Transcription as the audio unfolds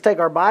Take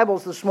our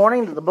Bibles this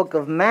morning to the book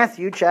of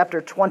Matthew,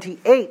 chapter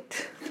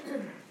 28.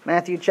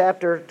 Matthew,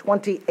 chapter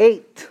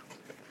 28.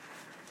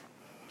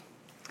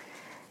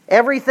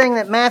 Everything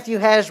that Matthew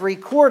has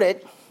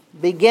recorded,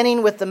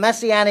 beginning with the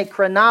Messianic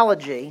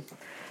chronology,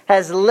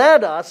 has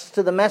led us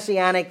to the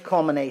Messianic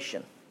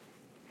culmination.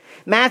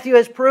 Matthew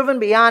has proven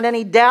beyond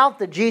any doubt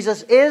that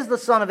Jesus is the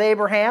son of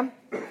Abraham.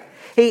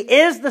 He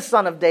is the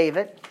son of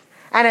David.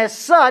 And as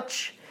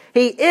such,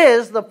 he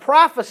is the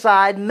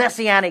prophesied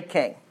Messianic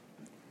king.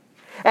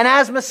 And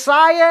as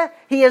Messiah,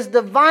 he is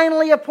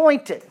divinely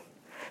appointed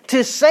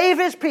to save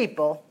his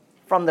people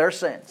from their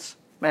sins.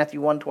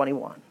 Matthew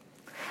 1:21.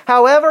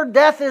 However,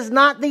 death is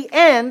not the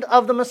end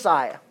of the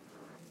Messiah.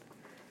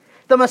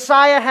 The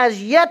Messiah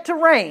has yet to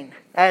reign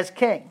as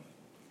king.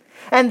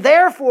 And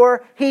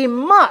therefore, he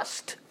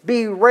must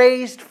be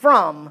raised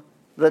from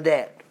the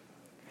dead.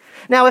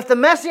 Now, if the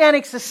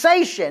Messianic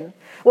cessation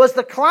was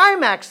the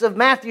climax of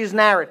Matthew's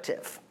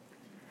narrative,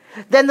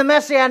 then the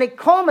Messianic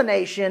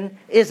culmination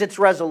is its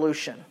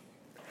resolution.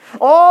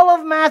 All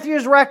of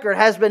Matthew's record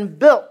has been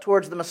built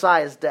towards the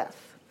Messiah's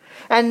death.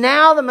 And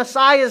now the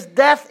Messiah's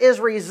death is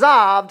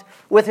resolved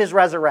with his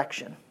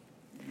resurrection.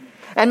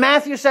 And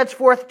Matthew sets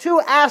forth two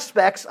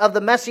aspects of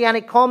the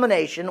Messianic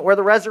culmination, or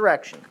the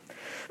resurrection.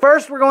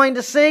 First, we're going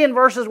to see in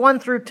verses 1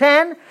 through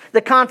 10,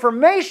 the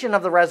confirmation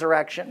of the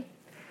resurrection.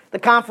 The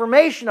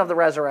confirmation of the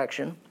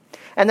resurrection.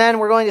 And then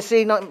we're going to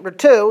see, number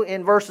 2,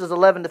 in verses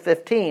 11 to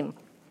 15,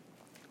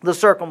 the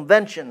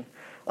circumvention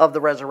of the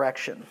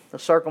resurrection. The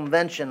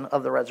circumvention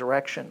of the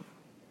resurrection.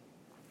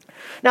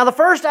 Now, the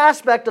first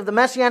aspect of the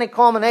Messianic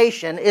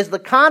culmination is the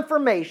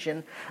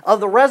confirmation of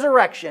the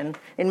resurrection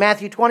in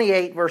Matthew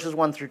 28, verses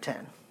 1 through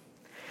 10.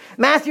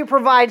 Matthew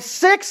provides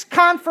 6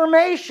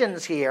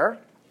 confirmations here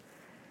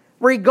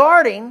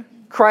regarding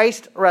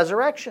Christ's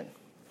resurrection.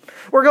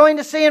 We're going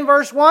to see in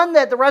verse 1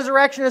 that the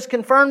resurrection is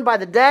confirmed by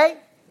the day.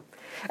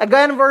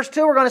 Again, in verse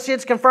 2, we're going to see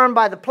it's confirmed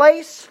by the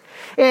place.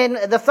 In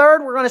the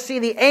third, we're going to see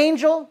the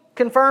angel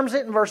confirms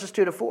it in verses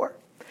 2 to 4.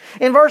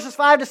 In verses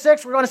 5 to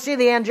 6, we're going to see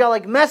the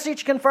angelic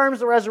message confirms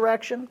the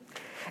resurrection.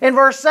 In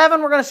verse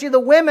 7, we're going to see the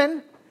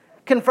women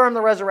confirm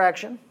the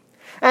resurrection.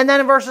 And then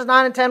in verses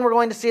 9 and 10, we're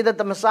going to see that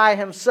the Messiah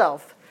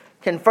himself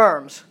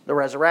confirms the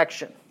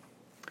resurrection.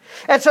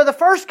 And so the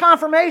first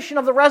confirmation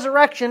of the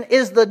resurrection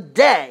is the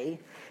day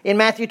in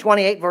Matthew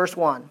 28, verse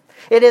 1.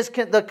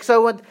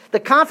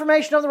 The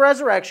confirmation of the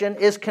resurrection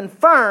is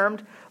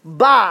confirmed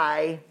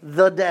by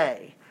the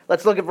day.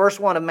 Let's look at verse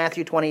 1 of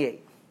Matthew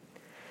 28.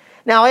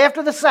 Now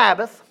after the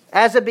Sabbath,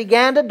 as it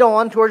began to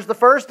dawn towards the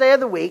first day of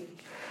the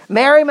week,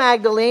 Mary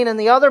Magdalene and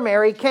the other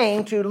Mary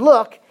came to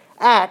look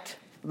at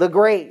the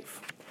grave.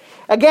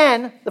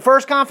 Again, the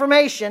first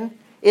confirmation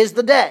is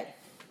the day.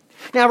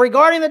 Now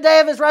regarding the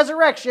day of his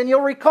resurrection,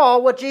 you'll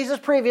recall what Jesus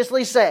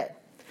previously said.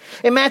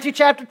 In Matthew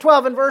chapter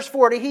 12 and verse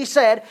 40, he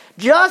said,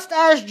 "Just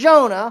as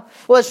Jonah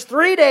was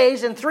 3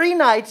 days and 3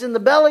 nights in the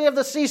belly of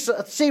the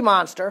sea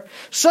monster,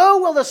 so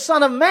will the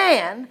Son of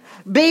Man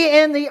be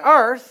in the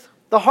earth,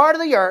 the heart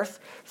of the earth,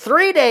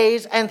 3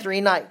 days and 3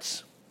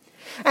 nights."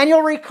 And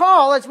you'll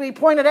recall, as we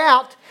pointed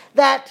out,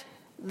 that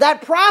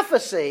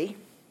prophecy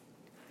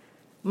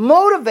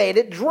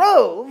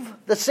drove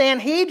the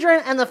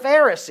Sanhedrin and the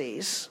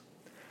Pharisees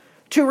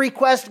to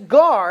request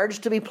guards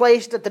to be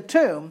placed at the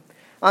tomb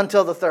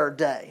until the third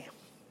day.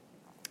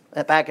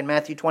 Back in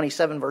Matthew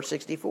 27, verse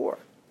 64.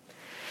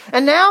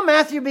 And now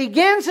Matthew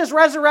begins his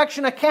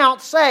resurrection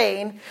account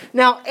saying,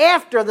 now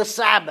after the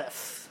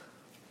Sabbath.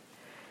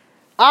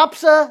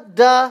 Apsa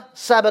de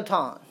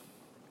Sabbaton.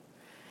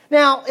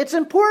 Now, it's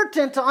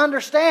important to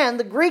understand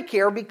the Greek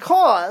here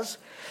because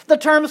the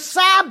term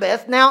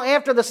Sabbath, now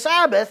after the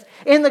Sabbath,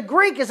 in the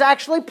Greek is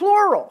actually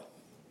plural,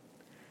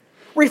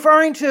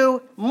 referring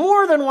to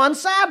more than one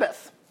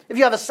Sabbath. If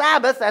you have a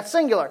Sabbath, that's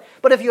singular.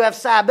 But if you have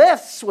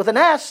Sabbaths with an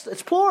S,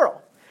 it's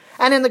plural.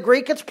 And in the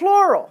Greek, it's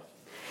plural.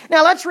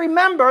 Now, let's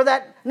remember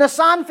that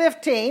Nisan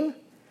 15,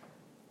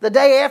 the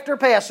day after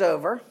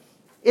Passover,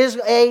 is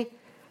a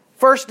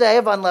first day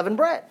of unleavened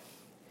bread.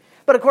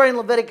 But according to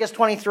Leviticus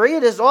 23,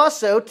 it is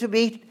also to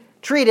be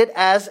treated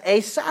as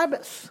a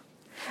Sabbath.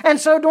 And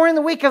so during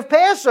the week of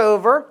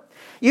Passover,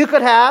 you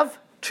could have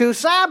 2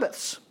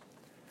 Sabbaths.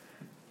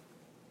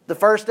 The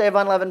first day of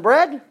unleavened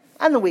bread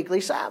and the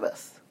weekly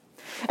Sabbath.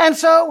 And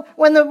so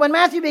when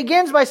Matthew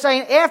begins by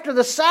saying after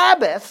the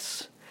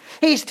Sabbaths,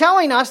 he's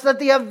telling us that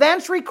the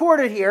events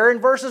recorded here in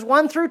verses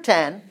 1 through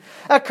 10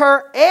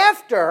 occur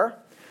after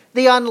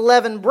the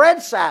unleavened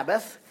bread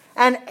Sabbath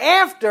and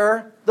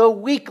after the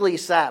weekly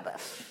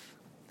Sabbath.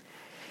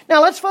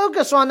 Now let's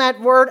focus on that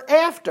word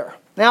after.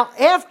 Now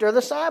after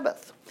the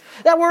Sabbath.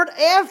 That word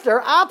after,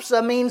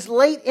 apsa, means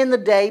late in the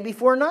day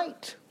before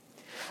night.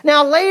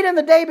 Now late in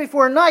the day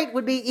before night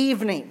would be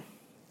evening.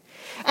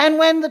 And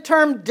when the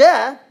term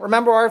de,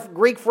 remember our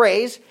Greek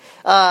phrase,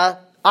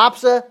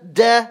 apsa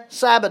de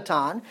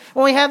sabbaton,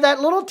 when we have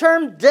that little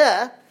term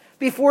de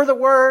before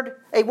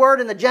a word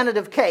in the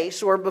genitive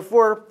case, or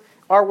before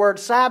our word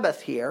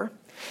Sabbath here,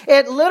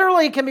 it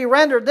literally can be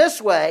rendered this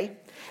way: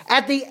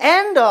 at the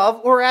end of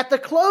or at the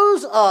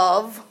close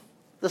of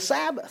the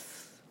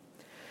Sabbath.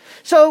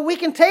 So we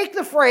can take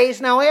the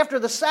phrase, now after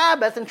the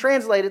Sabbath, and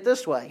translate it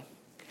this way.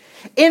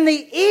 In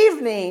the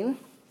evening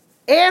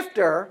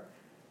after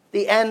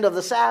the end of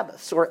the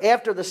Sabbaths, or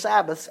after the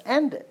Sabbaths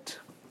ended.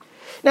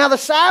 Now the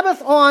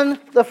Sabbath on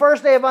the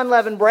first day of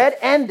unleavened bread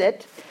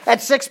ended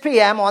at 6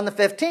 p.m. on the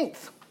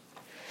 15th.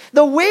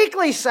 The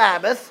weekly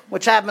Sabbath,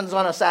 which happens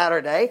on a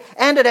Saturday,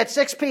 ended at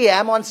 6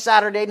 p.m. on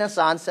Saturday,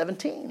 Nisan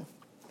 17.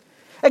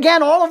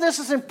 Again, all of this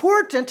is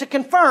important to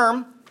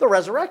confirm the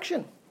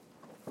resurrection.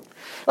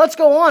 Let's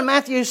go on.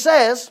 Matthew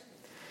says,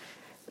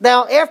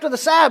 now after the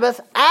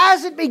Sabbath,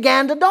 as it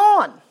began to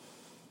dawn.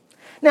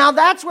 Now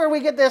that's where we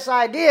get this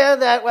idea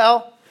that,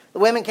 well, the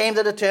women came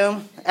to the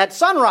tomb at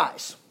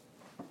sunrise.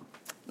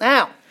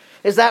 Now,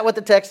 is that what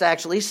the text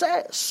actually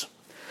says?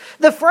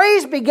 The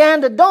phrase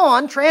began to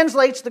dawn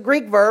translates the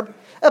Greek verb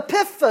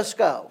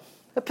epiphosko.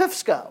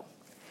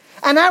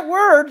 And that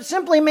word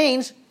simply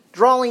means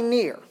drawing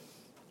near.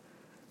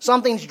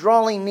 Something's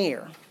drawing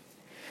near.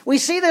 We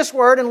see this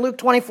word in Luke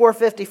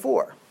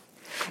 24:54.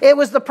 It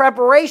was the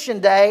preparation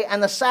day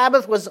and the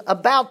Sabbath was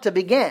about to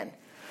begin.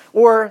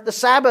 Or the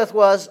Sabbath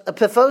was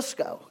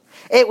epiphosko.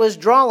 It was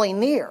drawing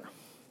near.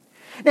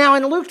 Now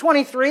in Luke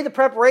 23, the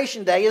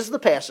preparation day is the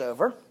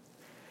Passover.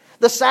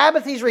 The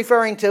Sabbath he's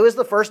referring to is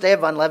the first day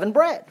of unleavened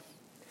bread.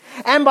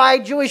 And by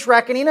Jewish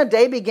reckoning, a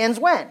day begins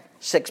when?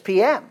 6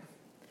 p.m.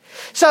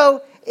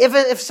 So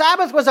if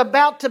Sabbath was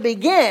about to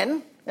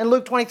begin in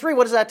Luke 23,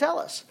 what does that tell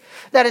us?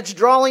 That it's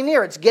drawing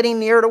near. It's getting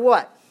near to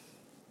what?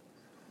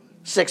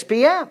 6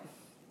 p.m.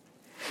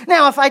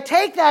 Now, if I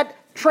take that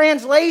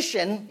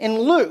translation in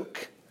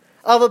Luke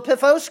of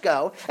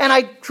epiphosko and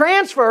I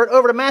transfer it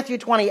over to Matthew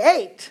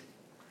 28,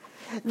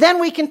 then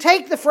we can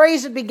take the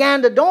phrase "it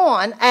began to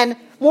dawn" and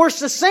more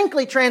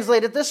succinctly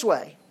translate it this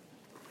way.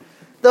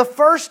 The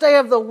first day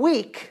of the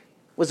week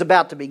was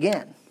about to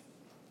begin.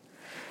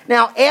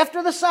 Now,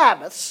 after the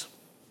Sabbaths,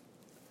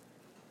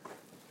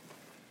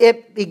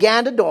 it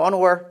began to dawn,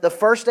 or the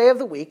first day of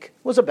the week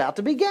was about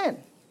to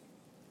begin.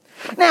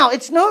 Now,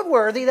 it's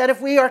noteworthy that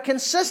if we are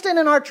consistent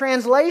in our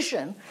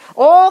translation,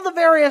 all the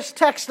various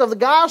texts of the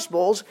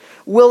Gospels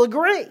will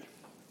agree.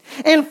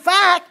 In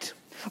fact,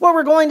 what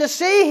we're going to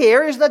see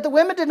here is that the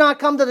women did not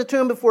come to the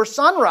tomb before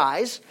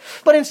sunrise,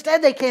 but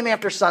instead they came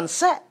after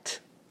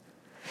sunset,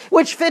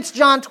 which fits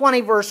John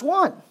 20, verse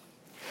 1.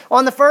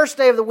 On the first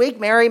day of the week,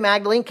 Mary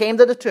Magdalene came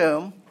to the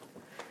tomb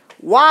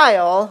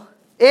while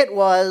it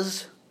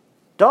was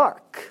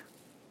dark.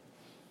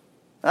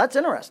 That's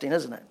interesting,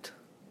 isn't it?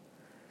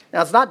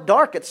 Now, it's not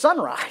dark at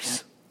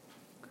sunrise.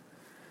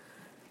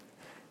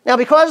 Now,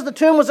 because the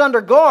tomb was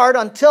under guard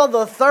until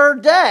the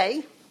third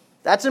day,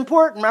 that's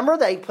important. Remember,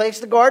 they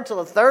placed the guard till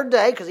the third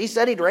day because he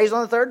said he'd raise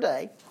on the third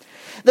day.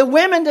 The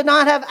women did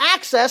not have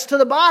access to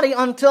the body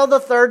until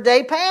the third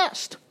day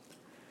passed.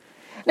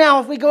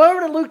 Now, if we go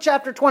over to Luke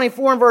chapter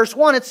 24 and verse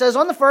 1, it says,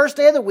 on the first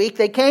day of the week,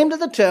 they came to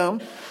the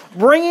tomb,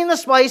 bringing the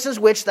spices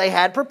which they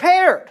had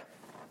prepared.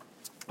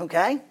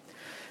 Okay?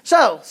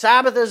 So,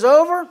 Sabbath is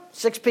over,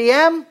 6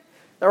 p.m.,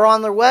 they're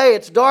on their way,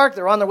 it's dark,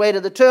 they're on their way to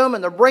the tomb,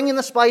 and they're bringing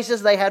the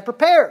spices they had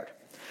prepared.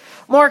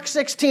 Mark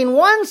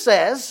 16:1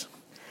 says,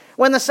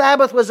 when the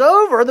Sabbath was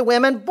over, the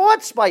women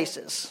bought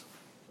spices.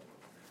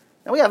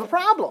 Now we have a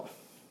problem.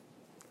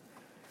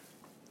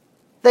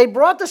 They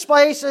brought the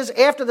spices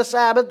after the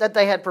Sabbath that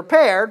they had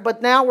prepared,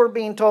 but now we're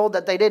being told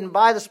that they didn't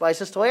buy the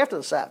spices till after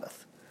the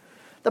Sabbath.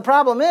 The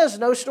problem is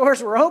no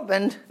stores were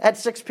opened at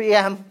 6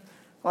 p.m.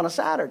 on a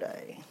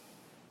Saturday.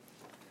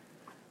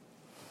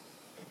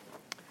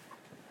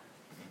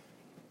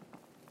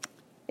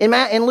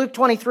 In Luke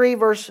 23,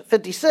 verse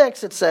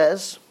 56, it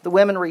says, the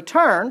women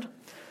returned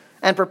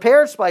and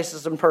prepared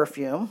spices and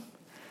perfume,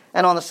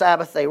 and on the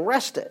Sabbath they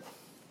rested.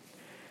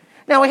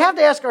 Now we have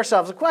to ask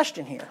ourselves a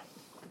question here.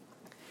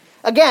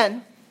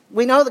 Again,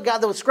 we know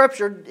that the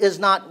Scripture is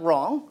not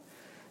wrong.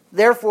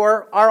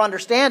 Therefore, our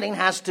understanding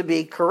has to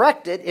be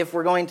corrected if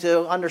we're going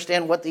to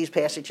understand what these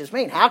passages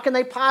mean. How can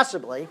they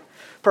possibly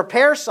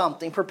prepare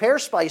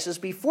spices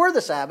before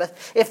the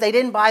Sabbath if they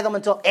didn't buy them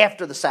until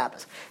after the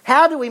Sabbath?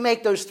 How do we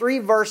make those three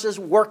verses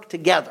work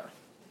together?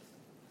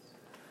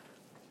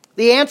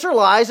 The answer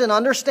lies in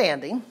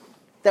understanding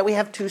that we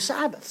have two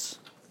Sabbaths.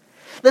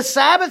 The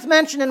Sabbath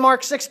mentioned in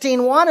Mark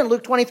 16:1 and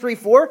Luke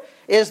 23:4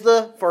 is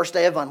the first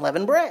day of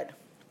unleavened bread.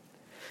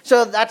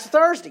 So that's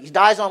Thursday. He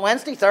dies on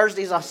Wednesday.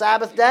 Thursday's a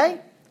Sabbath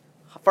day.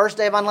 First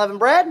day of unleavened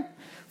bread.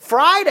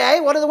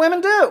 Friday, what do the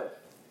women do?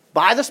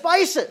 Buy the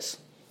spices.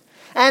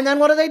 And then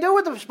what do they do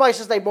with the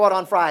spices they bought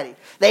on Friday?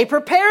 They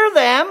prepare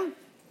them.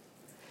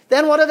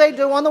 Then what do they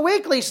do on the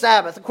weekly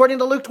Sabbath? According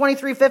to Luke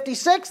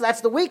 23:56, that's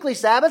the weekly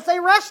Sabbath,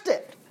 they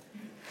rested.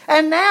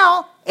 And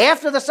now,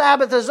 after the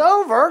Sabbath is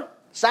over,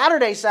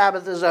 Saturday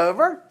Sabbath is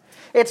over,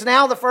 it's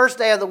now the first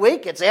day of the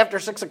week, it's after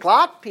 6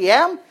 o'clock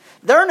p.m.,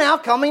 they're now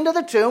coming to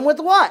the tomb with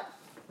what?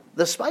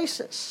 The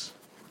spices.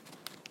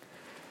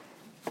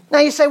 Now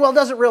you say, well,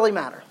 does it really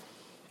matter?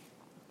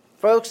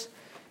 Folks,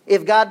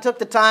 if God took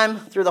the time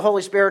through the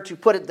Holy Spirit to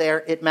put it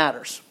there, it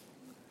matters.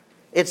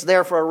 It's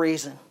there for a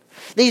reason.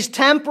 These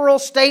temporal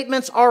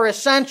statements are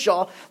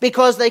essential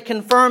because they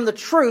confirm the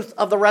truth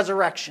of the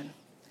resurrection.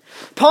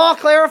 Paul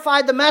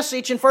clarified the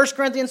message in 1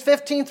 Corinthians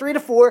 15,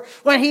 3-4,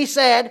 when he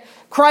said,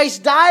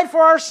 Christ died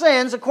for our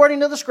sins according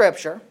to the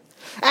Scripture,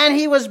 and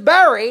he was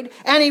buried,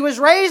 and he was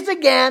raised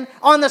again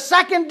on the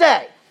second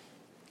day.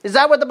 Is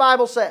that what the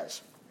Bible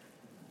says?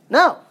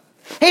 No.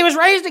 He was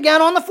raised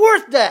again on the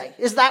fourth day.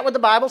 Is that what the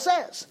Bible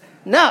says?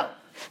 No.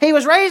 He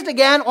was raised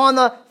again on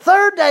the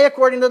third day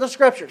according to the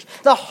Scriptures.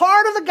 The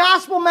heart of the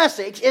gospel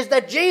message is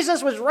that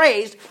Jesus was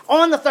raised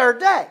on the third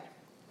day.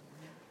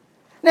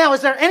 Now,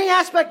 is there any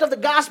aspect of the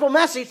gospel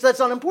message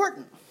that's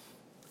unimportant?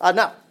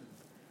 No.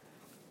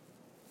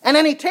 And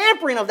any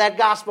tampering of that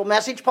gospel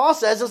message, Paul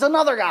says, is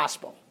another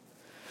gospel.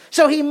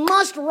 So he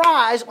must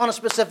rise on a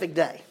specific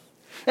day.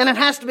 And it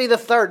has to be the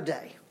third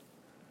day.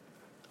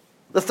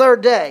 The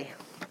third day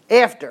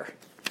after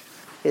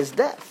his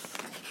death.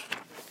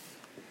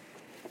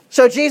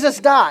 So Jesus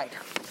died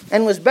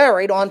and was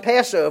buried on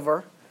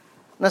Passover,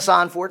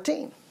 Nisan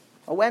 14,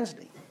 a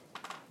Wednesday.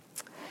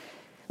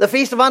 The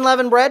Feast of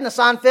Unleavened Bread,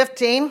 Nisan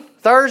 15,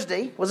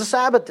 Thursday, was a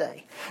Sabbath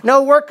day.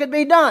 No work could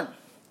be done.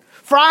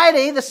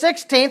 Friday, the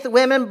 16th, the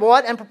women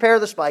bought and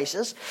prepared the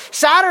spices.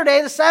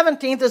 Saturday, the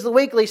 17th, is the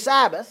weekly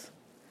Sabbath.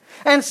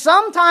 And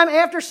sometime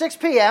after 6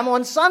 p.m.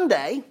 on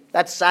Sunday,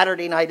 that's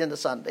Saturday night into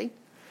Sunday,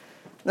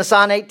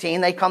 Nisan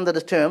 18, they come to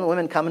the tomb. The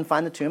women come and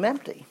find the tomb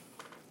empty.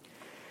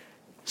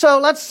 So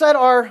let's set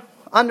our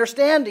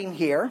understanding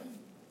here.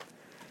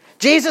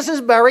 Jesus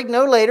is buried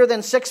no later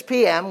than 6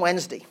 p.m.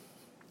 Wednesday.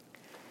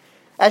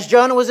 As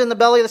Jonah was in the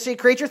belly of the sea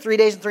creature 3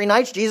 days and 3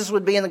 nights, Jesus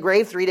would be in the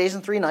grave 3 days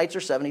and 3 nights,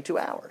 or 72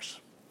 hours.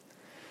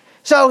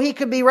 So he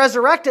could be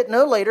resurrected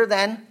no later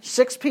than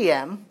 6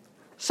 p.m.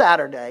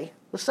 Saturday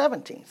the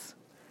 17th.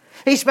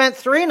 He spent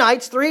 3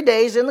 nights, 3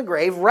 days in the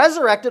grave,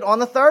 resurrected on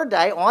the third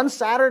day, on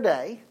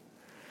Saturday,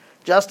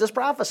 just as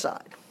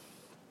prophesied.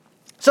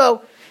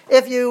 So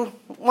if you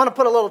want to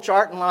put a little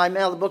chart, and when I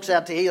mail the books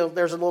out to you,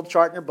 there's a little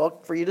chart in your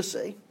book for you to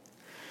see.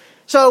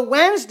 So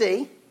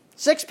Wednesday,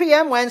 6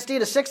 p.m. Wednesday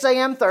to 6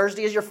 a.m.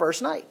 Thursday is your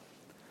first night.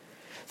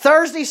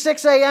 Thursday,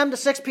 6 a.m. to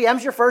 6 p.m.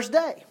 is your first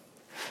day.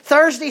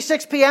 Thursday,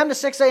 6 p.m. to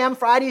 6 a.m.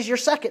 Friday is your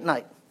second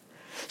night.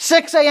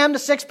 6 a.m. to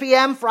 6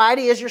 p.m.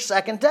 Friday is your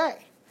second day.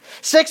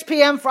 6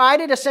 p.m.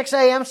 Friday to 6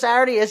 a.m.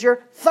 Saturday is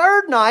your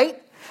third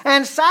night.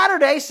 And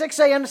Saturday, 6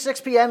 a.m. to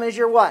 6 p.m. is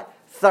your what?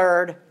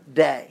 Third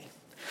day.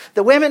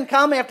 The women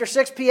come after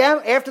 6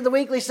 p.m. After the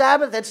weekly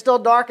Sabbath, it's still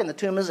dark and the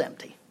tomb is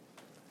empty.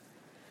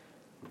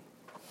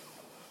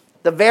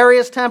 The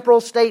various temporal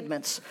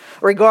statements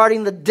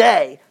regarding the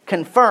day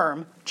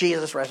confirm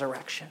Jesus'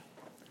 resurrection.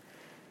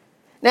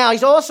 Now,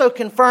 he's also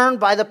confirmed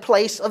by the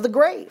place of the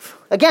grave.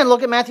 Again,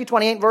 look at Matthew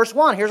 28, verse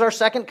 1. Here's our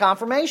second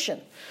confirmation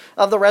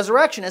of the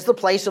resurrection, is the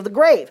place of the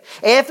grave.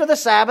 After the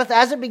Sabbath,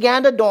 as it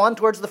began to dawn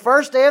towards the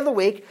first day of the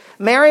week,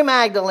 Mary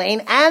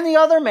Magdalene and the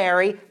other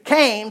Mary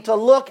came to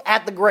look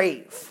at the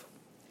grave.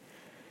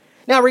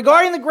 Now,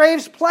 regarding the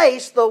grave's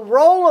place, the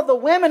role of the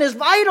women is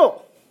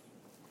vital.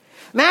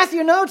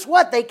 Matthew notes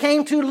what? They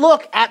came to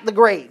look at the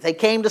grave. They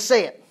came to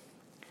see it.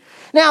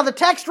 Now, the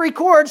text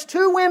records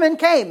 2 women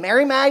came,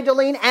 Mary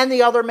Magdalene and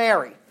the other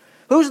Mary.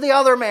 Who's the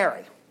other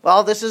Mary?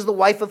 Well, this is the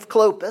wife of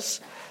Clopas,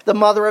 the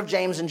mother of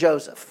James and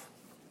Joseph.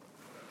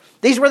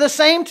 These were the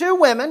same 2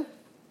 women,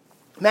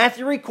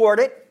 Matthew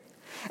recorded,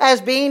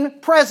 as being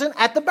present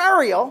at the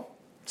burial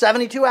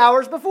 72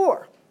 hours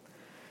before,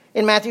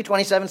 in Matthew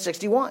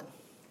 27:61.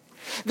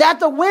 That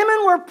the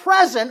women were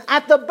present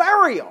at the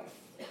burial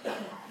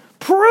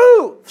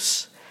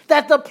proves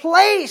that the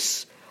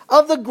place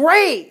of the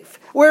grave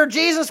where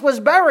Jesus was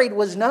buried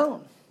was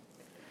known.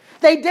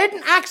 They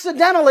didn't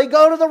accidentally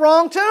go to the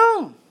wrong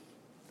tomb.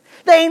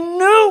 They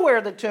knew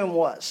where the tomb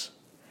was.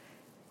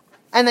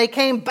 And they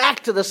came back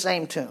to the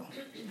same tomb.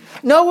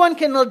 No one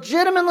can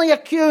legitimately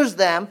accuse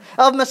them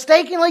of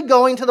mistakenly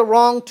going to the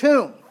wrong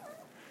tomb.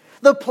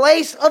 The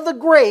place of the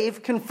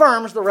grave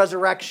confirms the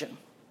resurrection.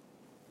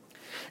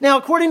 Now,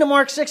 according to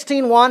Mark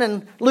 16:1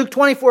 and Luke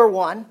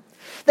 24:1,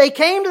 they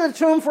came to the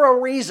tomb for a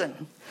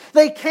reason.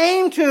 They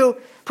came to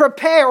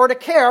prepare or to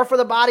care for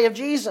the body of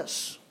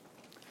Jesus.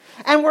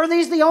 And were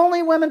these the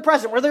only women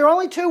present? Were there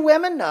only 2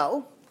 women?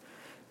 No.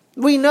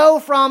 We know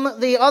from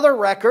the other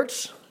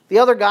records, the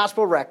other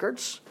gospel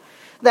records,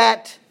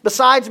 that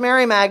besides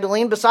Mary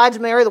Magdalene, besides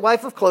Mary, the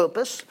wife of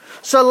Clopas,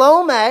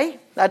 Salome,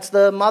 that's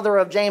the mother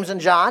of James and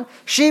John,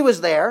 she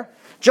was there.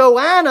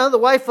 Joanna, the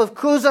wife of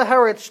Chuza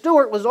Harriet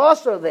Stewart, was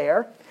also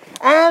there.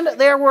 And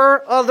there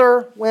were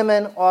other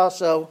women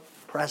also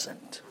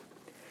present.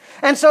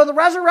 And so the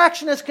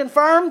resurrection is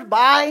confirmed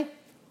by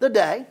the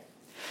day.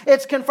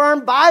 It's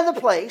confirmed by the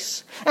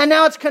place. And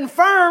now it's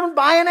confirmed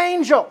by an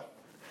angel.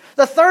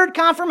 The third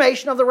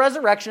confirmation of the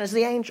resurrection is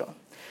the angel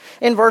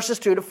in verses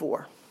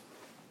 2-4.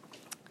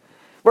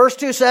 Verse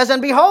 2 says,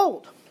 "And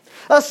behold,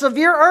 a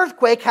severe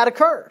earthquake had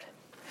occurred.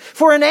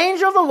 For an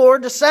angel of the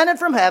Lord descended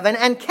from heaven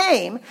and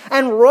came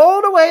and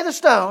rolled away the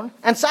stone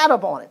and sat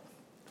upon it.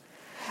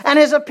 And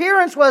his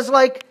appearance was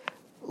like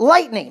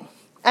lightning,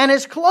 and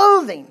his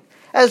clothing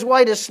as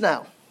white as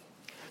snow.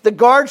 The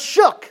guards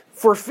shook,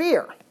 for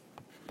fear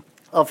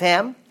of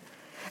him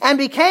and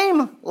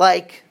became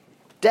like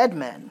dead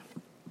men.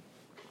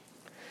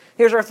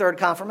 Here's our third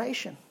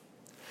confirmation.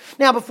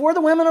 Now, before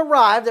the women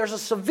arrived, there's a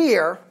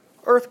severe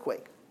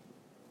earthquake.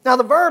 Now,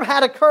 the verb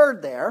had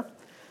occurred there,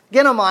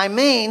 ginomai,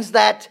 means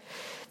that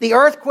the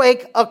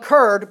earthquake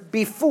occurred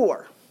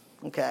before.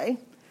 Okay?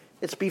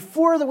 It's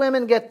before the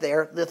women get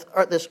there,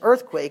 this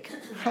earthquake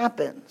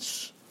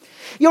happens.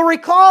 You'll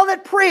recall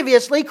that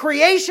previously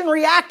creation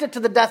reacted to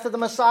the death of the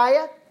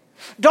Messiah.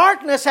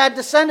 Darkness had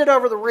descended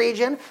over the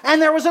region,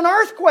 and there was an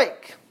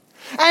earthquake.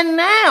 And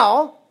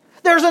now,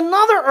 there's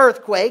another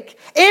earthquake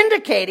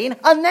indicating,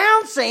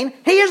 announcing,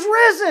 he is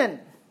risen.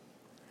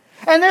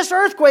 And this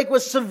earthquake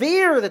was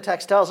severe, the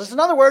text tells us. In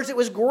other words, it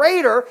was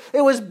greater,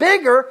 it was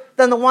bigger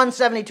than the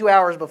 172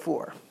 hours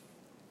before.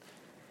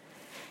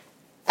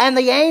 And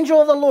the angel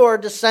of the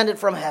Lord descended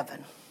from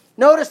heaven.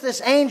 Notice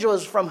this angel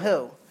is from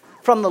who?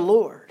 From the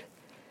Lord.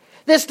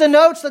 This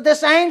denotes that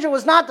this angel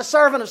was not the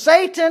servant of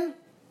Satan.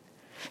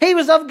 He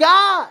was of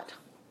God.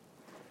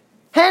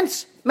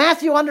 Hence,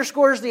 Matthew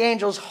underscores the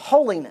angel's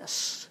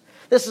holiness.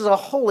 This is a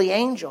holy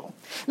angel.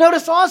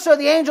 Notice also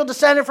the angel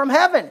descended from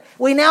heaven.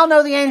 We now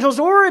know the angel's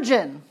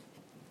origin.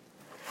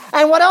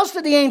 And what else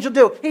did the angel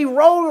do? He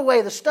rolled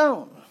away the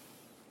stone.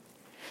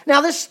 Now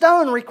this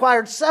stone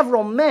required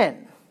several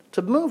men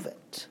to move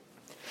it.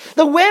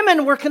 The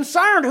women were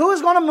concerned, who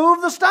is going to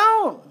move the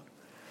stone?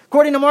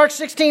 According to Mark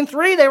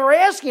 16:3, they were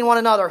asking one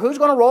another, who's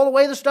going to roll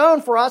away the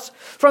stone for us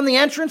from the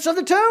entrance of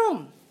the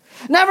tomb?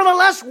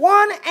 Nevertheless,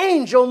 one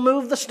angel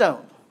moved the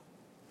stone.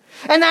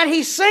 And that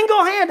he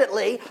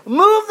single-handedly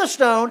moved the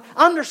stone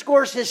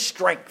underscores his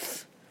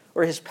strength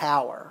or his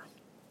power.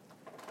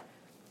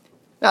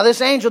 Now,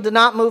 this angel did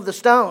not move the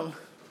stone,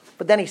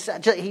 but then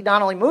he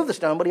not only moved the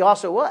stone, but he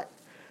also what?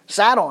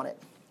 Sat on it.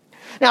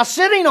 Now,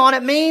 sitting on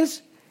it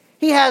means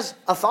he has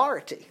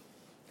authority.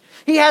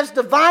 He has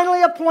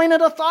divinely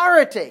appointed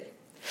authority.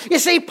 You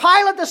see,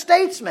 Pilate the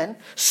statesman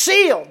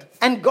sealed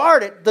and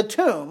guarded the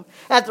tomb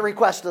at the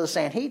request of the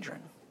Sanhedrin.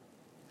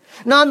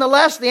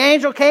 Nonetheless, the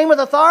angel came with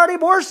authority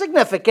more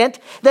significant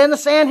than the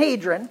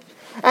Sanhedrin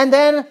and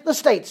then the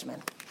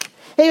statesman.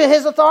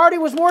 His authority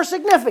was more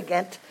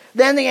significant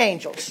than the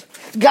angels.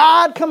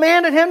 God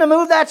commanded him to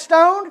move that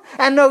stone,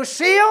 and no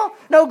seal,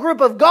 no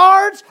group of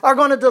guards are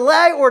going to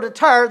delay or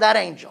deter that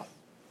angel.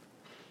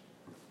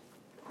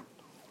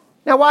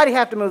 Now, why did he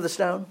have to move the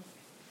stone?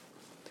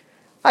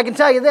 I can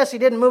tell you this, he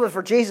didn't move it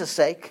for Jesus'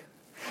 sake.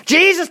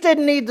 Jesus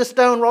didn't need the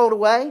stone rolled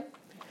away.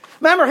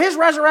 Remember, his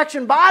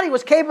resurrection body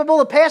was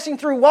capable of passing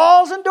through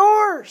walls and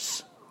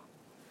doors.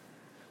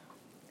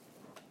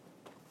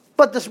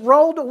 But this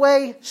rolled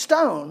away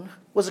stone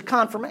was a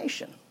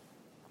confirmation.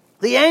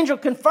 The angel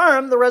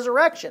confirmed the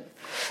resurrection.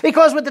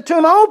 Because with the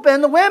tomb open,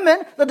 the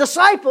women, the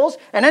disciples,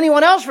 and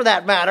anyone else for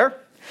that matter,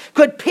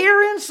 could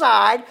peer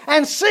inside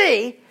and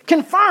see,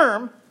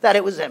 confirm that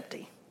it was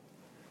empty.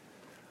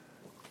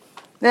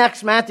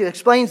 Next, Matthew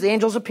explains the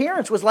angel's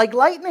appearance was like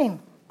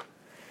lightning,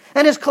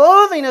 and his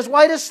clothing as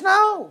white as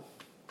snow.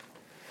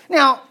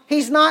 Now,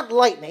 he's not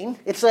lightning.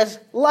 It says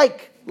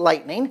like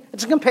lightning.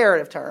 It's a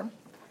comparative term.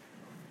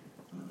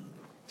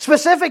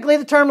 Specifically,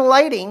 the term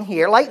lightning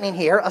here,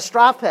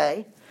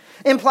 astrape,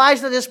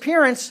 implies that his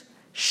appearance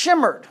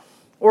shimmered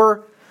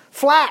or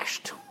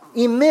flashed,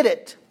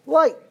 emitted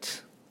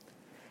light.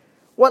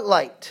 What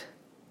light?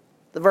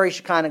 The very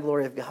Shekinah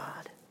glory of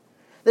God.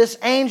 This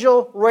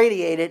angel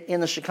radiated in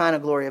the Shekinah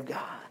glory of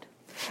God.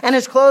 And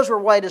his clothes were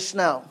white as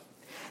snow.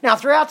 Now,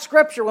 throughout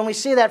Scripture, when we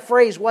see that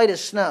phrase, white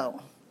as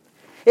snow,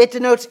 it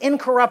denotes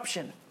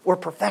incorruption or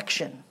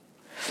perfection.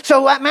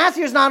 So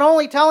Matthew is not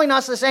only telling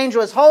us this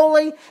angel is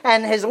holy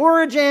and his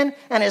origin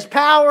and his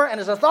power and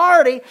his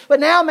authority,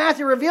 but now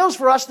Matthew reveals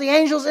for us the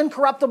angel's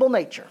incorruptible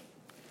nature.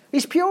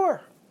 He's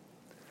pure.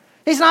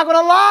 He's not going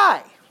to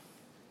lie.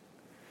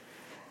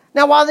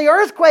 Now, while the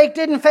earthquake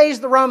didn't faze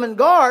the Roman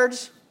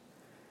guards,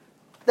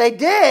 they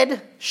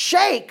did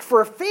shake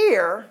for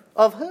fear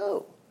of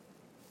who?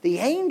 The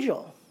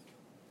angel.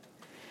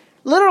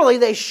 Literally,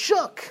 they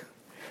shook.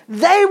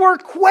 They were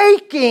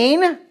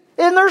quaking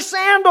in their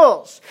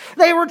sandals.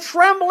 They were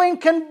trembling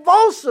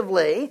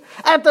convulsively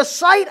at the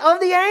sight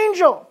of the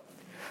angel.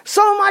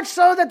 So much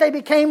so that they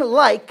became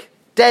like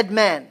dead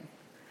men.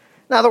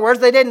 In other words,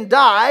 they didn't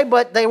die,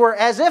 but they were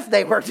as if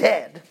they were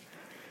dead.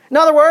 In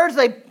other words,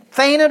 they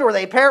fainted or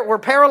they were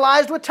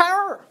paralyzed with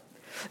terror.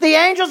 The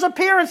angel's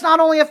appearance not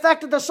only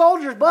affected the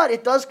soldiers, but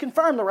it does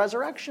confirm the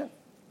resurrection.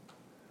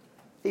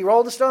 He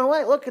rolled the stone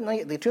away. Look,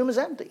 and the tomb is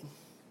empty.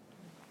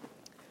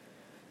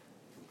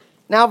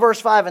 Now,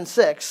 verse 5 and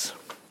 6,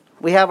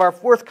 we have our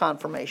fourth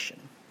confirmation.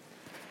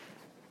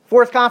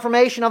 Fourth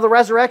confirmation of the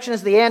resurrection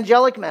is the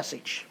angelic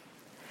message.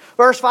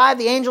 Verse 5,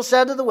 the angel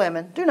said to the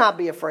women, "Do not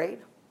be afraid,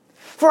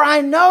 for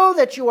I know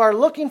that you are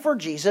looking for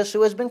Jesus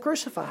who has been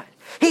crucified.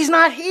 He's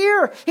not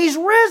here. He's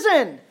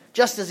risen,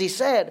 just as he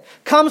said.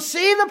 Come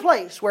see the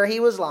place where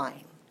he was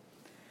lying."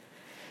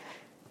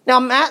 Now,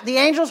 the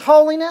angel's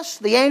holiness,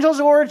 the angel's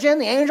origin,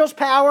 the angel's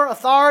power,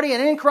 authority,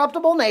 and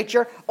incorruptible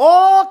nature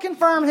all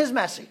confirm his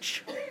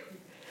message.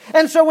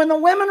 And so when the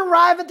women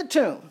arrive at the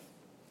tomb,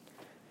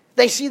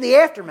 they see the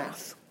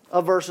aftermath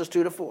of verses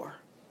 2 to 4.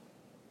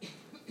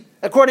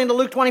 According to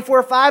Luke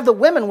 24:5, the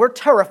women were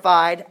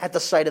terrified at the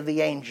sight of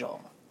the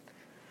angel.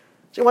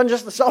 So it wasn't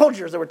just the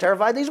soldiers that were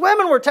terrified. These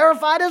women were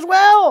terrified as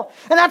well.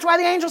 And that's why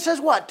the angel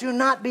says what? Do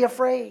not be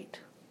afraid.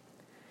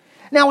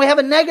 Now we have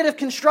a negative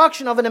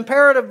construction of an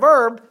imperative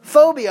verb,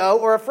 phobio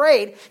or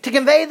afraid, to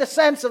convey the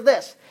sense of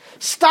this.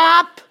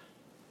 Stop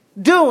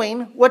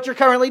doing what you're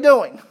currently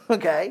doing.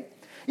 Okay?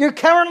 You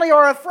currently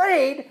are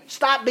afraid.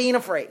 Stop being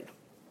afraid.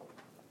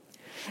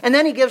 And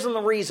then he gives them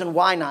the reason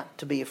why not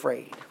to be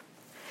afraid.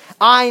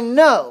 I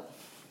know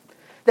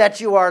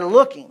that you are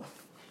looking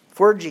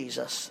for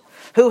Jesus,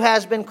 who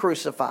has been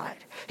crucified.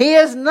 He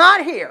is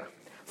not here,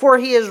 for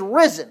he is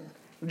risen,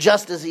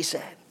 just as he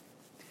said.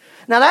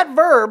 Now that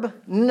verb,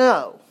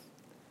 know,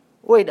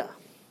 oida,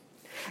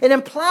 it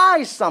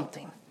implies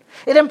something.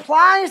 It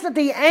implies that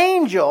the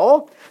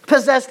angel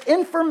possessed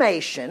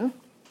information,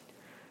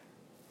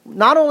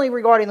 not only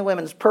regarding the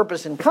women's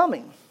purpose in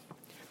coming,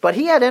 but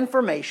he had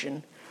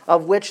information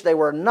of which they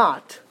were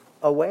not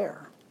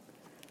aware.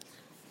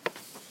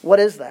 What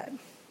is that?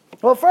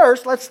 Well,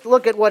 first, let's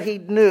look at what he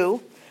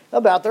knew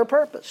about their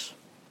purpose.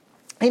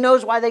 He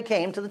knows why they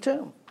came to the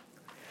tomb.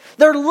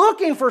 They're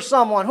looking for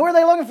someone. Who are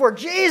they looking for?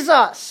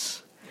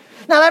 Jesus.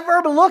 Now, that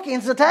verb looking,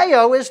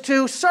 zeteo, is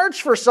to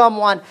search for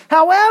someone.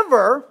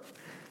 However,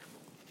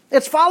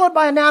 it's followed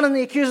by a noun in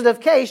the accusative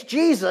case,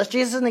 Jesus.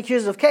 Jesus in the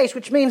accusative case,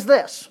 which means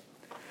this.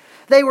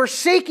 They were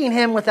seeking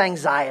him with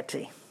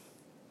anxiety.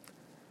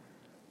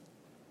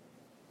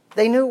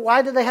 They knew,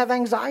 why did they have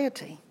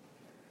anxiety?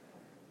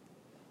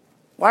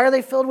 Why are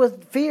they filled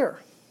with fear?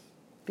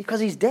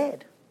 Because he's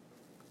dead.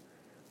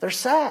 They're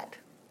sad.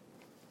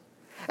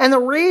 And the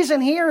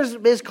reason here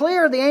is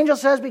clear. The angel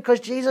says because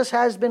Jesus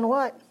has been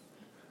what?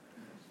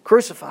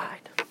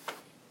 Crucified.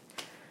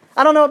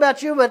 I don't know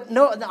about you, but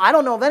I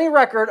don't know of any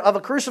record of a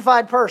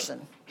crucified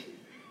person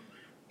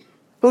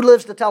who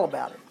lives to tell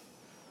about it.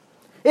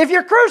 If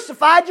you're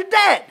crucified, you're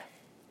dead.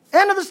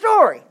 End of the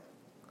story.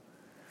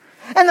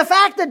 And the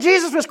fact that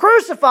Jesus was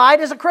crucified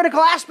is a critical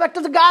aspect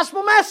of the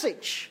gospel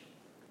message.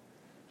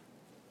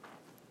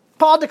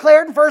 Paul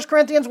declared in 1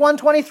 Corinthians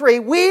 1:23,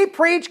 we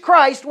preach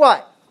Christ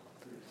what?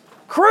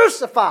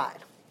 Crucified.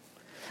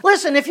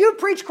 Listen, if you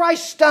preach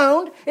Christ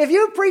stoned, if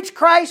you preach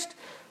Christ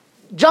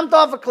jumped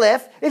off a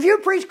cliff, if you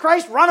preach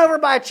Christ run over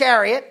by a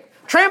chariot,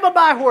 trampled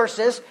by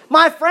horses,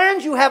 my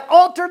friends, you have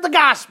altered the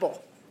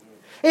gospel.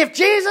 If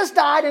Jesus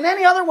died in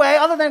any other way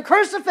other than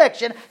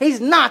crucifixion, he's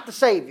not the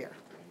Savior.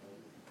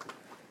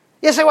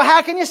 You say, well,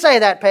 how can you say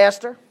that,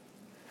 Pastor?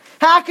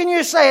 How can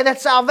you say that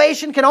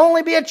salvation can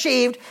only be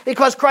achieved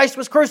because Christ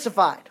was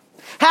crucified?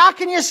 How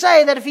can you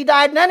say that if he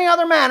died in any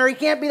other manner, he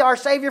can't be our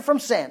Savior from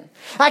sin?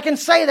 I can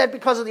say that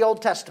because of the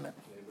Old Testament.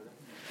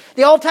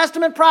 The Old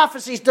Testament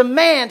prophecies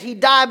demand he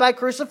die by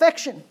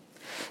crucifixion.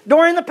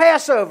 During the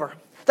Passover,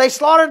 they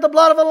slaughtered the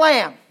blood of a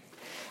lamb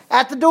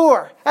at the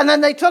door. And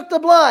then they took the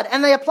blood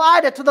and they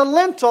applied it to the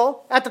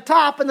lintel at the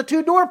top and the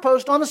two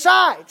doorposts on the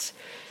sides.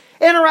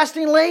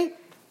 Interestingly,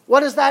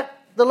 what is that?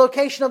 The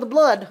location of the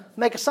blood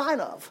make a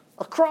sign of?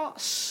 A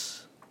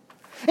cross.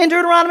 In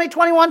Deuteronomy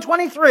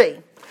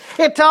 21:23,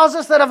 it tells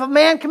us that if a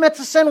man commits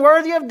a sin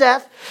worthy of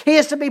death, he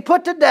is to be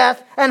put to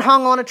death and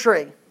hung on a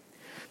tree.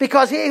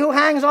 Because he who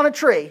hangs on a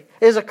tree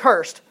is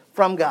accursed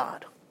from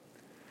God.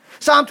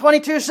 Psalm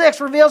 22:6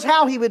 reveals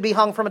how he would be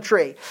hung from a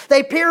tree.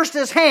 They pierced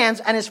his hands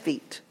and his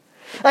feet.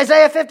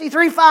 Isaiah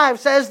 53:5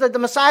 says that the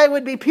Messiah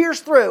would be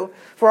pierced through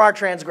for our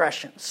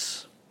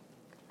transgressions.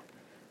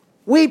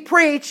 We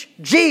preach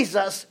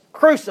Jesus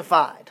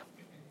crucified.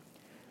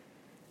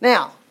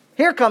 Now,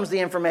 here comes the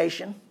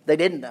information they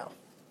didn't know.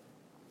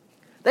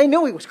 They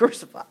knew he was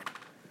crucified.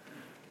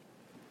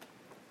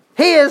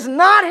 He is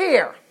not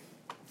here.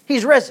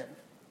 He's risen.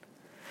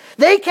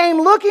 They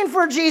came looking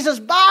for Jesus'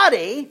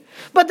 body,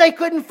 but they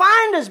couldn't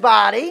find his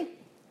body,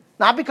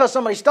 not because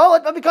somebody stole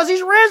it, but because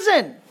he's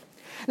risen.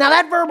 Now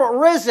that verb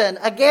risen,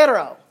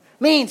 agero,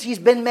 means he's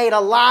been made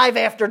alive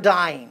after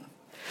dying.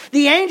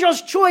 The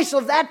angel's choice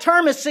of that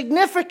term is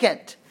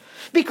significant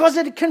because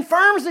it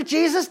confirms that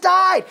Jesus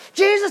died.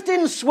 Jesus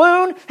didn't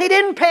swoon. He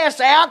didn't pass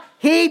out.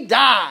 He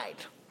died.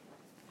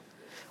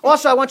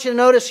 Also, I want you to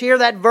notice here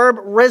that verb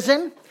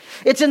risen.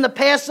 It's in the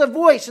passive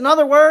voice. In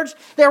other words,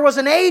 there was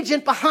an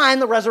agent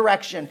behind the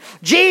resurrection.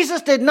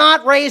 Jesus did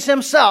not raise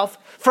himself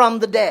from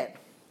the dead.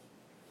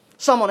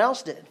 Someone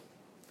else did.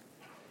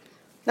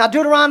 Now,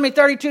 Deuteronomy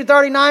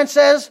 32:39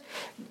 says,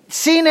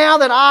 see now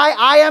that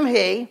I am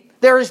he.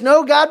 There is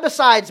no God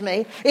besides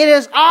me. It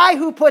is I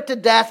who put to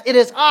death. It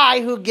is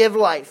I who give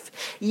life.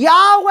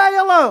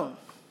 Yahweh alone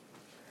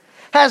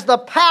has the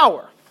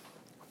power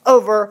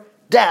over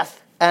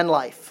death and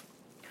life.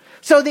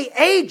 So the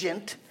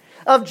agent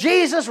of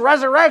Jesus'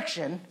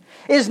 resurrection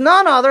is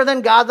none other than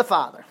God the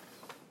Father.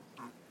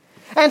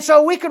 And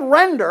so we could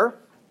render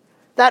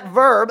that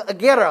verb,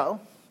 agero,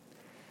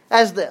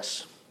 as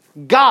this.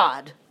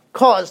 God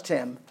caused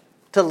him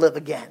to live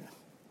again.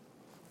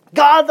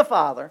 God the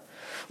Father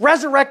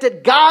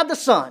resurrected God the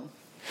Son,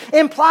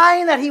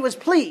 implying that he was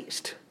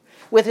pleased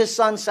with his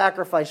son's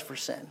sacrifice for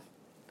sin.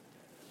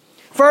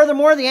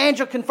 Furthermore, the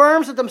angel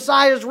confirms that the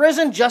Messiah is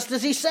risen just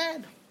as he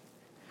said.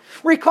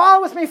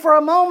 Recall with me for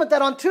a moment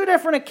that on two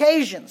different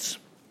occasions,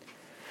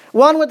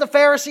 one with the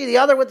Pharisee, the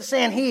other with the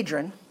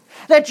Sanhedrin,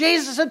 that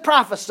Jesus had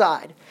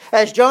prophesied.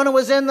 As Jonah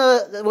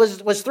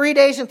was 3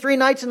 days and 3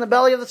 nights in the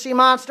belly of the sea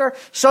monster,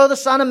 so the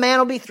Son of Man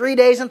will be 3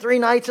 days and 3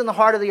 nights in the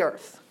heart of the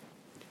earth.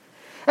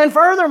 And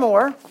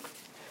furthermore,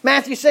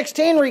 Matthew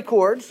 16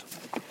 records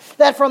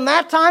that from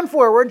that time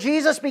forward,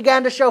 Jesus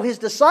began to show his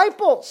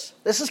disciples,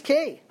 this is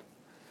key,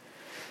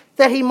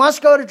 that he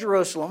must go to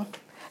Jerusalem,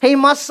 he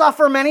must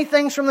suffer many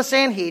things from the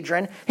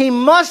Sanhedrin, he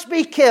must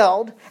be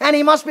killed, and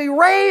he must be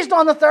raised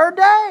on the third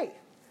day.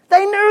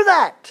 They knew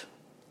that.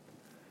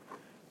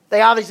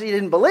 They obviously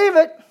didn't believe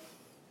it,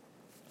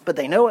 but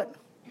they knew it.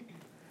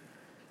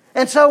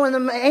 And so when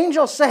the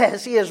angel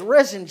says he is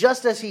risen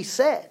just as he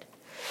said,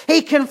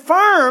 he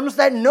confirms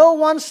that no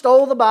one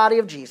stole the body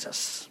of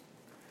Jesus.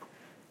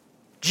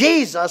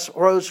 Jesus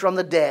rose from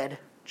the dead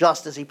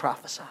just as he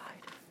prophesied.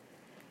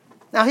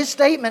 Now his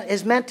statement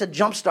is meant to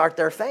jumpstart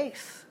their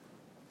faith.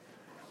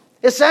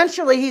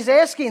 Essentially, he's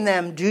asking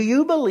them, do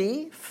you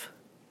believe?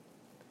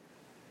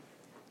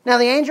 Now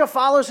the angel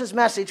follows his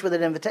message with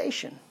an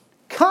invitation.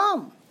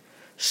 Come,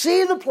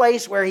 see the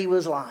place where he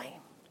was lying.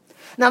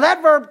 Now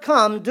that verb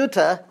come,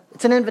 duta,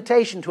 it's an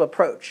invitation to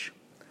approach.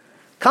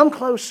 Come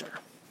closer.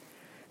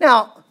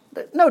 Now,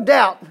 no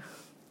doubt,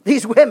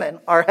 these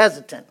women are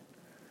hesitant.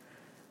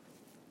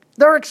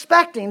 They're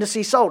expecting to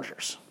see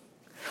soldiers.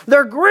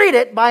 They're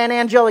greeted by an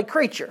angelic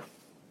creature.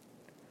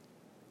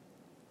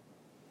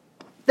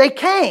 They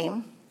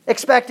came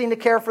expecting to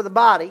care for the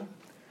body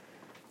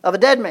of a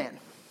dead man.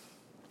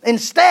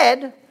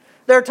 Instead,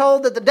 they're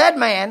told that the dead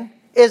man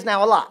is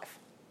now alive.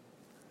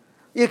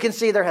 You can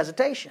see their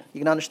hesitation. You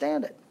can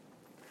understand it.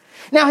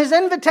 Now, his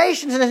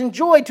invitation is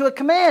enjoyed to a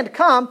command.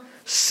 Come,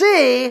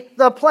 see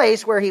the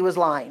place where he was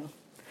lying.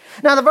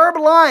 Now, the verb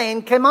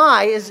lying,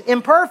 kemai, is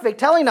imperfect,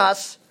 telling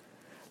us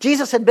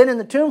Jesus had been in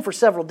the tomb for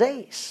several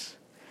days.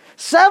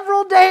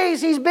 Several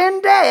days he's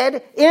been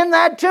dead in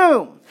that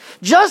tomb.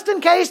 Just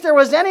in case there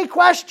was any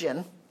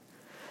question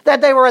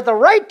that they were at the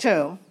right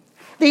tomb,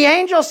 the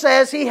angel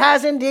says he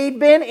has indeed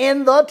been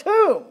in the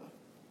tomb.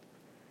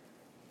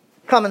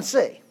 Come and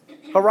see.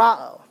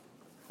 Harao.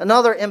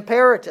 Another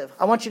imperative.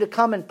 I want you to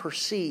come and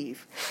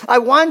perceive. I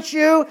want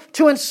you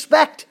to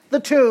inspect the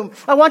tomb.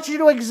 I want you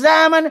to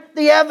examine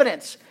the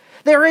evidence.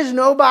 There is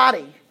no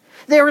body.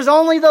 There is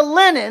only the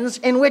linens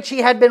in which he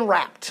had been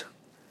wrapped.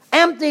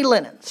 Empty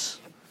linens.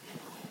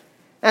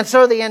 And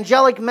so the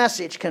angelic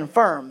message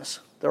confirms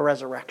the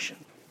resurrection.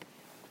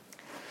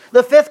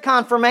 The fifth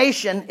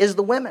confirmation is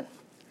the women.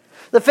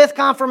 The fifth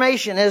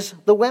confirmation is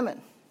the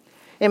women.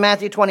 In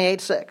Matthew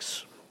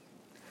 28:6.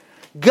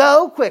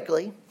 Go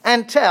quickly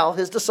and tell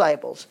his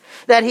disciples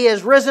that he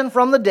is risen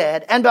from the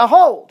dead, and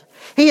behold,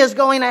 he is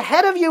going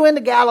ahead of you into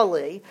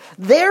Galilee.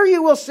 There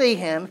you will see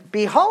him.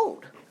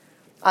 Behold,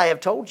 I have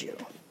told you.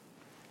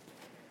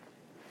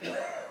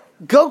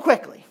 Go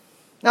quickly.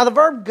 Now the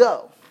verb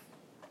go,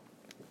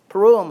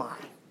 peruomai,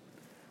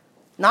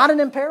 not an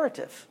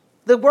imperative.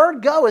 The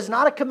word go is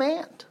not a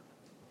command.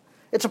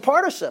 It's a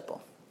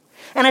participle.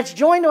 And it's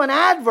joined to an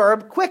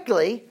adverb,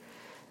 quickly.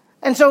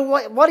 And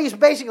so what he's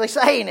basically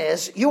saying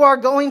is, you are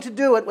going to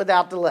do it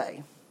without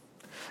delay.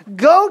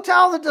 Go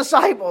tell the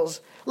disciples,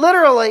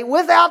 literally,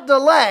 without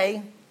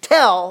delay,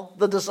 tell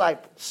the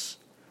disciples.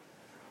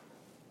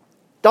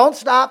 Don't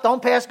stop,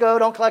 don't pass go,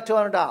 don't collect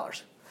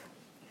 $200.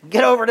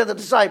 Get over to the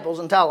disciples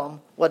and tell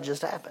them what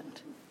just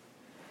happened.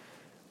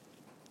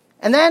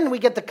 And then we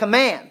get the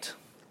command,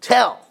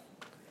 tell,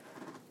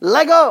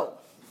 lego,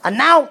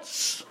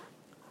 announce.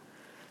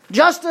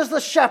 Just as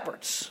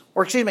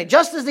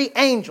the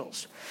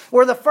angels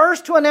were the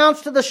first to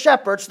announce to the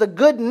shepherds the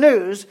good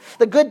news,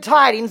 the good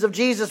tidings of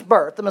Jesus'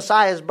 birth, the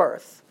Messiah's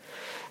birth.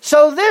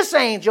 So this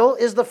angel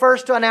is the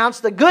first to announce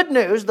the good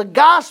news, the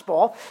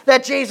gospel,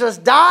 that Jesus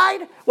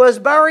died, was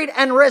buried,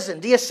 and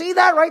risen. Do you see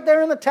that right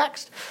there in the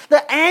text?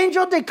 The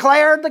angel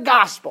declared the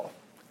gospel.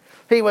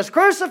 He was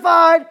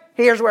crucified,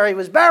 here's where he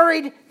was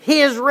buried,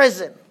 he is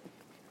risen.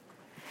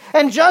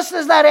 And just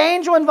as that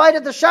angel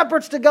invited the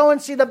shepherds to go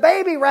and see the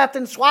baby wrapped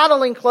in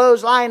swaddling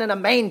clothes lying in a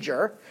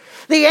manger,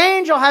 the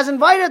angel has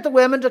invited the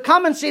women to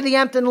come and see the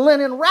empty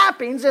linen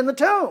wrappings in the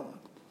tomb.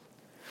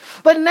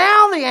 But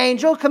now the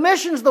angel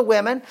commissions the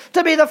women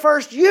to be the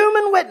first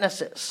human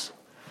witnesses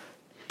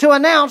to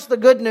announce the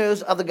good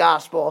news of the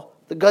gospel,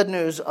 the good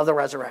news of the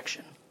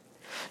resurrection.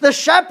 The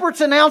shepherds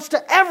announced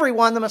to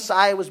everyone the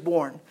Messiah was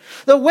born.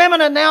 The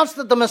women announced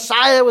that the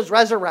Messiah was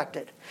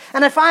resurrected.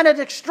 And I find it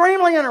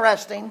extremely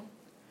interesting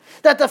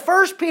that the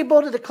first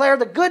people to declare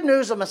the good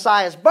news of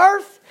Messiah's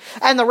birth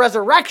and the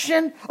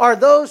resurrection are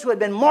those who had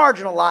been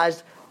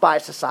marginalized by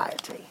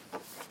society.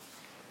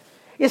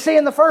 You see,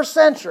 in the first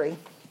century,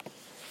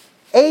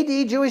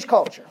 AD Jewish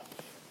culture,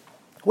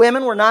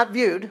 women were not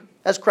viewed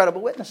as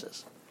credible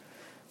witnesses.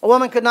 A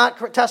woman could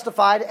not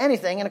testify to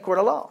anything in a court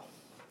of law.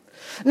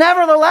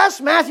 Nevertheless,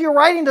 Matthew,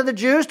 writing to the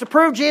Jews to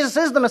prove Jesus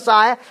is the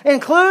Messiah,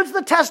 includes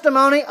the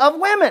testimony of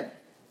women.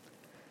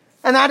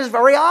 And that is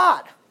very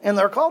odd in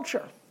their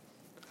culture.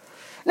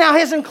 Now,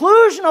 his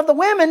inclusion of the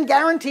women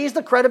guarantees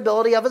the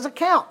credibility of his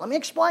account. Let me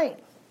explain.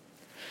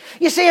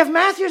 You see, if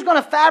Matthew's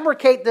going to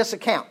fabricate this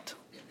account,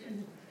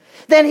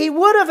 then he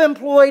would have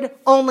employed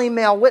only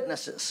male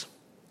witnesses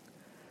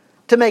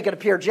to make it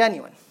appear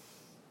genuine.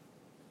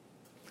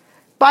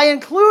 By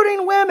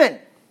including women,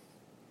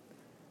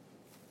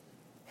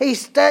 he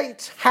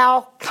states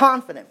how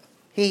confident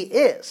he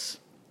is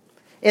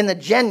in the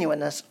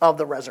genuineness of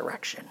the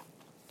resurrection.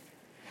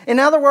 In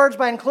other words,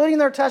 by including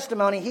their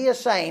testimony, he is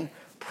saying,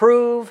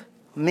 prove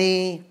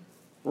me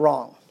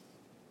wrong.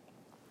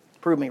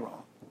 Prove me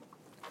wrong.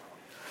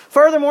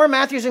 Furthermore,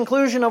 Matthew's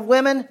inclusion of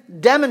women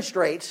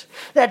demonstrates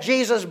that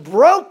Jesus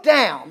broke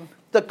down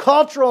the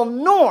cultural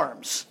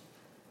norms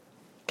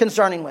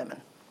concerning women.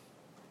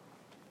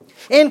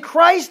 In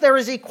Christ, there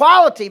is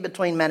equality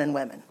between men and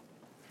women.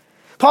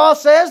 Paul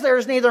says there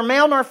is neither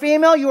male nor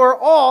female. You are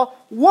all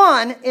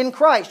one in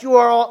Christ. You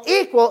are all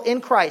equal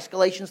in Christ.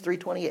 Galatians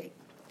 3:28.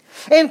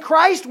 In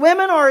Christ,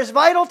 women are as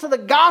vital to the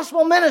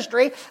gospel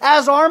ministry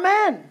as are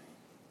men.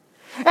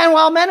 And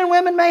while men and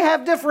women may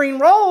have differing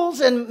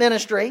roles in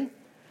ministry,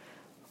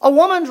 the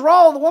woman's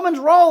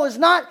role is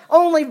not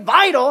only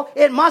vital,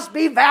 it must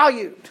be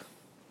valued.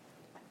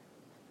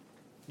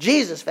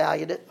 Jesus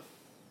valued it.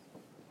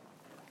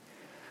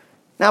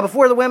 Now,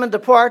 before the women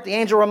depart, the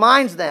angel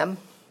reminds them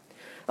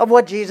of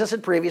what Jesus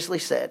had previously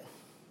said.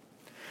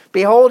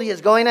 Behold, he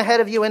is going ahead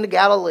of you into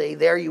Galilee.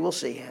 There you will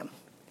see him.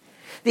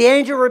 The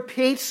angel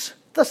repeats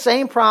the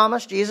same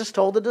promise Jesus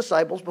told the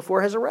disciples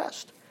before his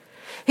arrest.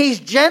 He's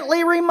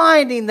gently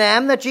reminding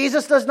them that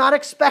Jesus does not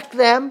expect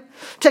them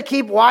to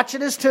keep watch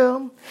at his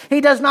tomb.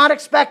 He does not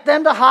expect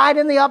them to hide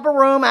in the upper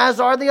room, as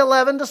are the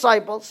 11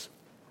 disciples.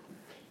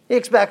 He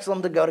expects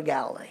them to go to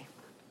Galilee.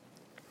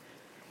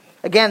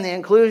 Again, the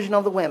inclusion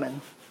of the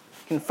women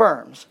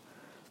confirms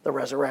the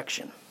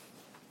resurrection.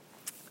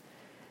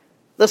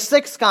 The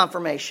sixth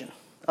confirmation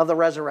of the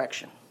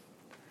resurrection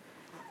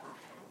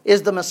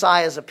is the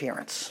Messiah's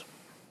appearance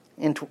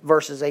in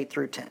verses 8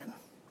 through 10.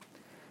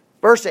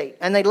 Verse 8,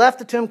 and they left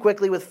the tomb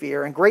quickly with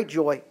fear and great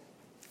joy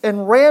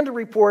and ran to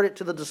report it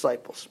to the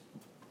disciples.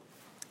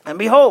 And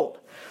behold,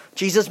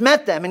 Jesus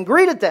met them and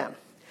greeted them.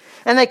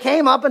 And they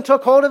came up and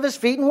took hold of his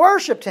feet and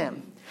worshipped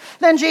him.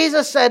 Then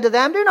Jesus said to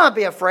them, do not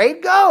be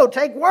afraid. Go,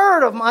 take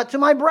word to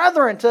my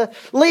brethren to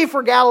leave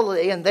for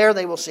Galilee, and there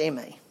they will see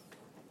me.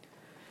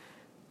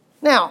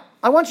 Now,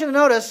 I want you to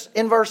notice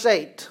in verse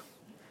 8,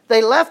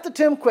 they left the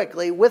tomb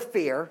quickly with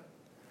fear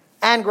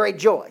and great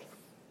joy,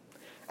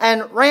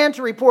 and ran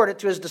to report it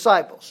to his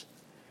disciples.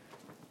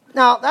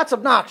 Now, that's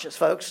obnoxious,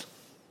 folks.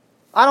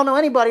 I don't know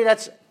anybody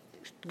that's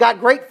got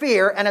great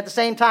fear and at the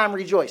same time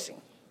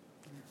rejoicing.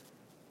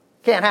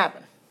 Can't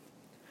happen.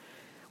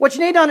 What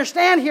you need to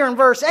understand here in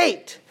verse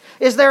 8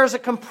 is there is a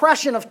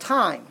compression of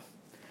time.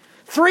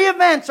 3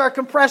 events are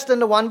compressed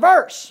into one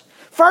verse.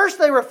 First,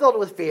 they were filled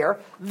with fear.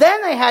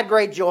 Then they had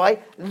great joy.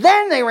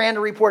 Then they ran to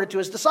report it to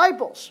his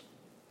disciples.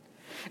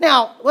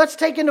 Now, let's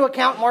take into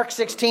account Mark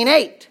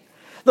 16:8.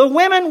 The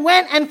women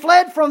went and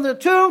fled from the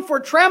tomb, for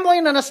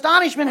trembling and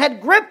astonishment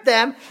had gripped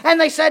them,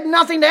 and they said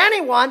nothing to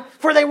anyone,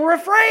 for they were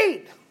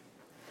afraid.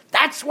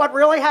 That's what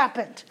really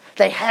happened.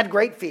 They had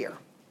great fear.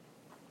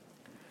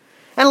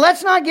 And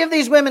let's not give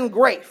these women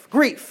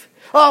grief.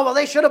 Oh, well,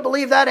 they should have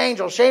believed that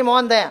angel. Shame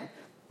on them.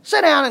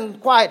 Sit down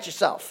and quiet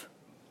yourself.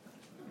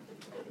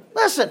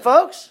 Listen,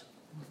 folks,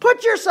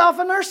 put yourself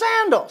in their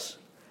sandals.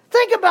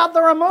 Think about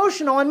their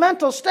emotional and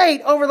mental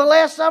state over the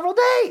last several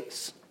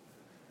days.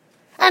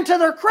 And to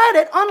their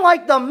credit,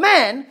 unlike the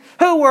men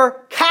who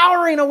were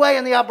cowering away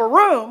in the upper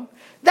room,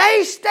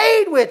 they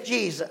stayed with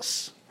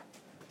Jesus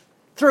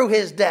through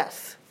his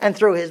death and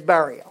through his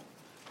burial.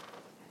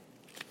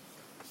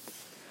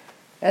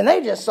 And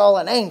they just saw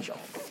an angel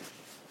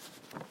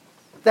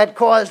that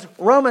caused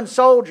Roman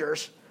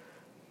soldiers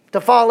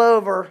to fall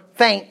over,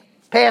 faint,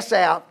 pass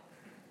out,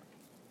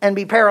 and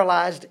be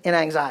paralyzed in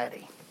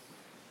anxiety.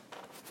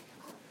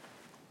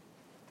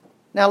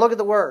 Now look at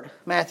the word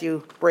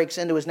Matthew breaks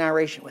into his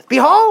narration with.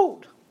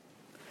 Behold!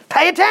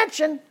 Pay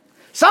attention!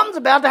 Something's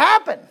about to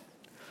happen.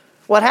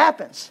 What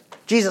happens?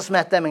 Jesus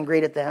met them and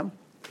greeted them.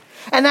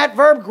 And that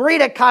verb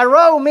greeted,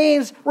 kairo,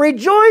 means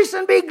rejoice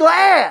and be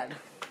glad.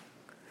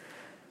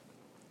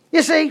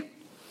 You see,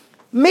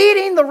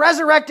 meeting the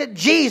resurrected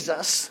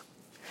Jesus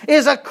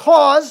is a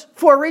cause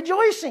for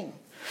rejoicing.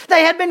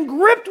 They had been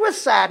gripped with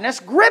sadness,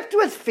 gripped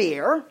with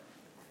fear,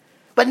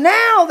 but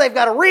now they've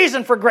got a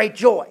reason for great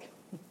joy.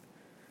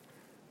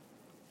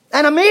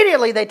 And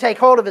immediately they take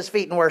hold of his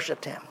feet and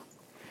worshiped him.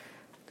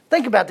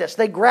 Think about this.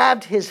 They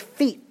grabbed his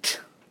feet.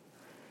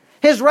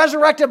 His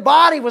resurrected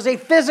body was a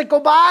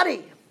physical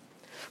body.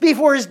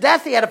 Before his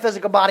death, he had a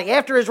physical body.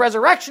 After his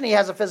resurrection, he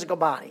has a physical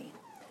body.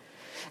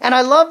 And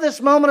I love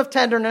this moment of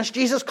tenderness.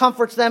 Jesus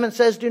comforts them and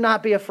says, do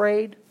not be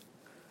afraid.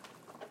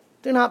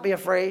 Do not be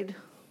afraid.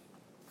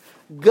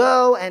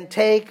 Go and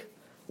take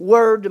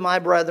word to my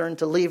brethren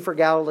to leave for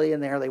Galilee,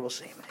 and there they will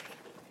see me.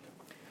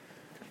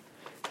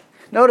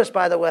 Notice,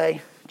 by the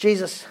way,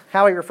 Jesus,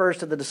 how he refers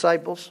to the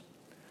disciples,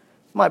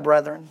 my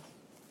brethren.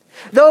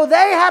 Though they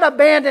had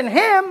abandoned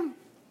him,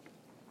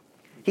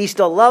 he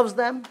still loves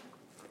them.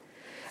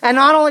 And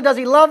not only does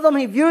he love them,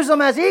 he views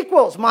them as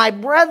equals, my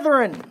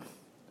brethren.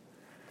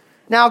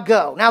 Now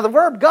go. Now the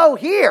verb go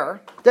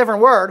here,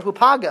 different word,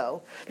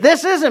 hupago,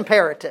 this is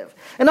imperative.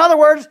 In other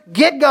words,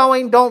 get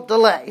going, don't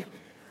delay.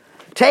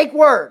 Take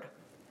word.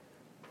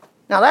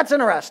 Now that's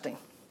interesting.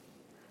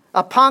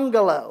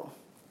 Apangelo.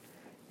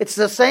 It's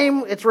the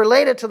same, it's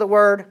related to the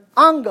word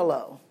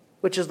angelo,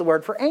 which is the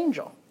word for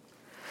angel.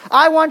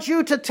 I want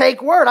you to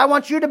take word. I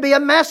want you to be a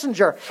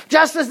messenger.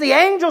 Just as the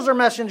angels are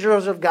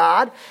messengers of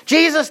God,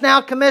 Jesus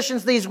now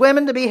commissions these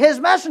women to be his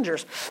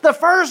messengers. The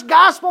first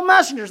gospel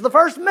messengers, the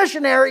first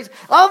missionaries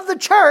of the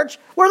church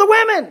were the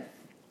women.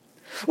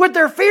 With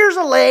their fears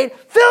allayed,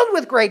 filled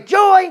with great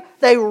joy,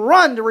 they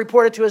run to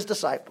report it to his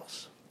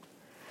disciples.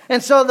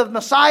 And so the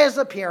Messiah's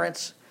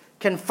appearance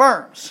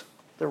confirms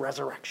the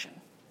resurrection.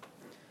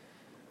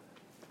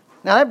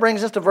 Now that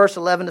brings us to verse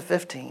 11 to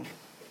 15.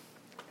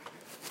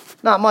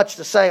 Not much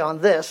to say on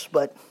this,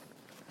 but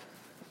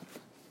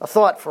a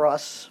thought for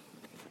us.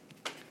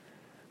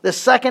 The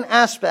second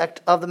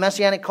aspect of the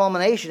messianic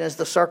culmination is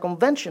the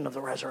circumvention of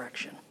the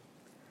resurrection.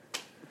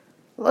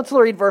 Let's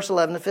read verse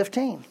 11 to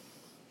 15.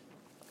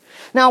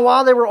 Now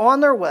while they were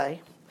on their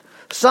way,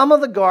 some of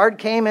the guard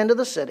came into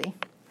the city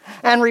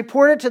and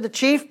reported to the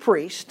chief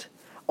priest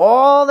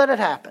all that had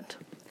happened.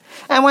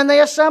 And when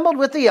they assembled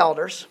with the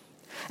elders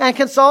and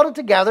consulted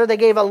together, they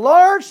gave a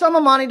large sum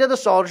of money to the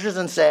soldiers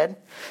and said,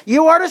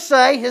 you are to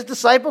say, his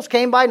disciples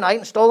came by night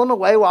and stole him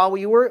away while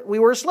we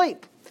were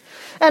asleep.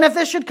 And if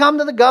this should come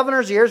to the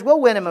governor's ears,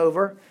 we'll win him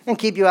over and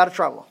keep you out of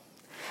trouble.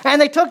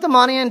 And they took the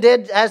money and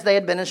did as they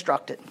had been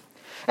instructed.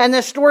 And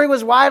this story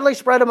was widely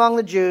spread among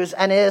the Jews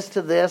and is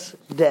to this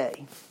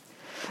day.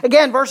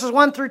 Again, verses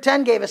 1 through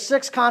 10 gave us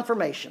 6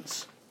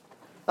 confirmations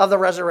of the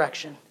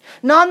resurrection.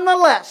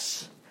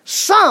 Nonetheless,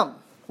 some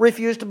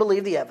refused to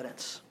believe the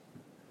evidence.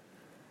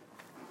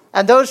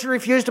 And those who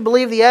refuse to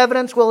believe the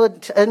evidence will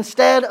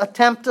instead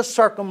attempt to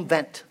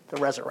circumvent the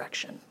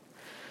resurrection.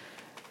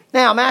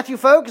 Now, Matthew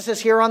focuses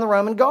here on the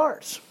Roman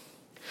guards.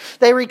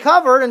 They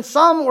recovered, and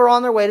some were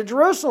on their way to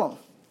Jerusalem.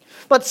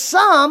 But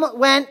some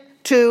went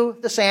to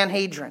the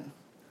Sanhedrin.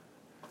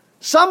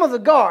 Some of the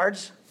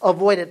guards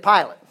avoided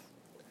Pilate,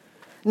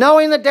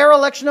 knowing that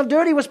dereliction of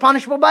duty was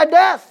punishable by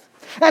death.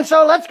 And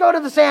so let's go to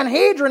the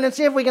Sanhedrin and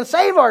see if we can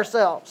save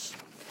ourselves.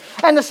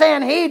 And the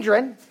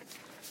Sanhedrin,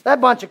 that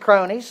bunch of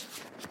cronies,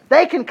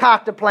 they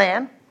concoct a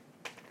plan,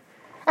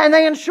 and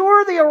they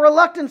ensure the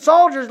reluctant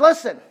soldiers,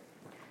 listen,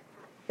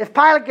 if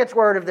Pilate gets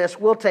word of this,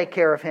 we'll take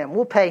care of him.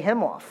 We'll pay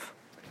him off.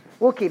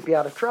 We'll keep you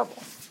out of trouble.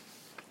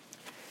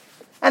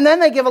 And then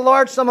they give a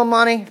large sum of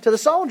money to the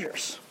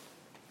soldiers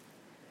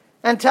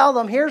and tell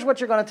them, here's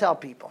what you're going to tell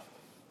people.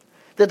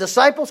 The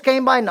disciples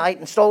came by night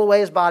and stole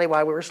away his body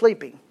while we were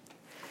sleeping.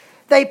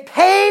 They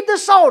paid the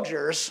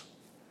soldiers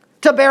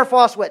to bear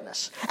false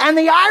witness. And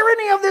the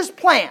irony of this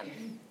plan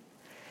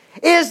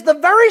is the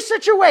very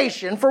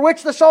situation for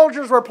which the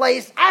soldiers were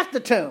placed at the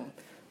tomb.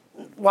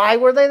 Why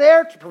were they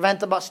there? To prevent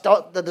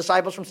the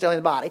disciples from stealing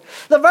the body.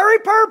 The very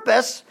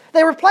purpose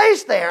they were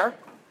placed there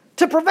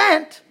to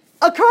prevent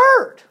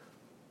occurred.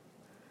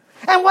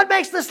 And what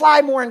makes this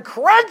lie more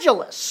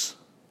incredulous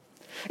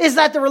is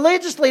that the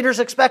religious leaders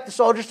expect the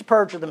soldiers to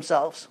perjure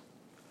themselves.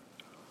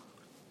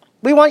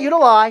 We want you to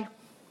lie.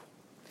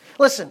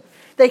 Listen,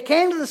 they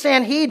came to the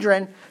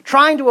Sanhedrin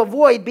trying to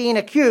avoid being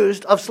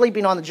accused of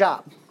sleeping on the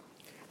job,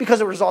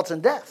 because it results in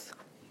death.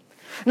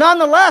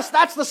 Nonetheless,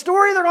 that's the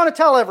story they're going to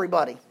tell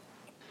everybody.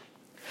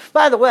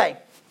 By the way,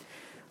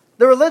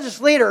 the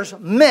religious leaders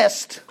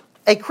missed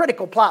a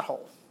critical plot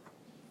hole.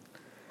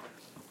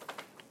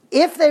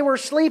 If they were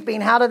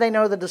sleeping, how did they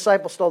know the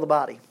disciples stole the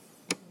body?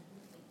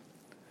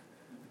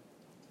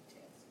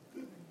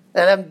 And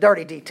them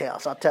dirty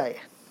details, I'll tell you.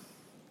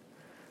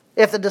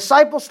 If the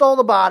disciples stole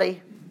the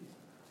body,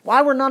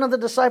 why were none of the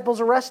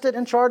disciples arrested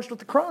and charged with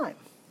the crime?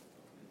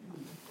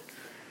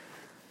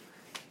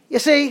 You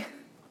see,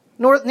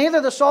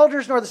 neither the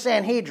soldiers nor the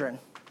Sanhedrin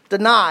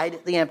denied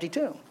the empty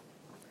tomb.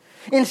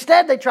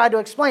 Instead, they tried to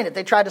explain it.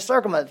 They tried to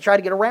circumvent it. They tried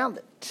to get around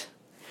it.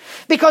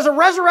 Because a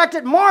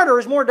resurrected martyr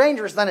is more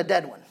dangerous than a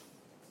dead one.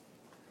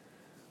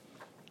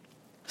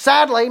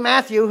 Sadly,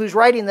 Matthew, who's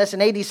writing this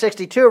in AD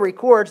 62,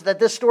 records that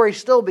this story is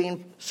still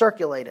being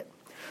circulated.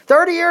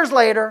 30 years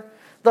later,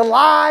 the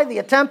lie, the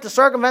attempt to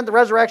circumvent the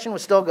resurrection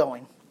was still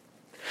going.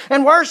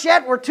 And worse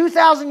yet, we're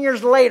 2,000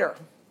 years later,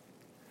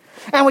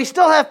 and we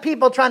still have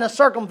people trying to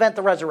circumvent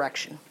the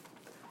resurrection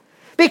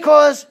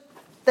because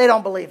they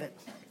don't believe it.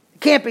 It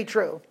can't be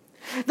true.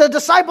 The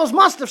disciples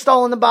must have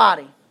stolen the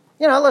body.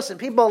 You know, listen,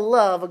 people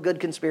love a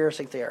good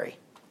conspiracy theory.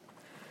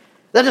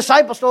 The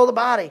disciples stole the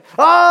body.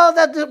 Oh,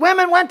 the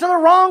women went to the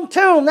wrong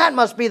tomb. That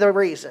must be the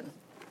reason.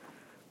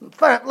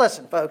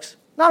 Listen, folks,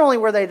 not only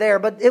were they there,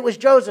 but it was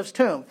Joseph's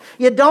tomb.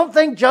 You don't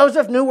think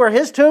Joseph knew where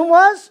his tomb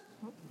was?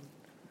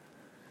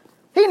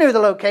 He knew the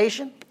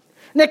location.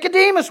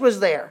 Nicodemus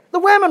was there. The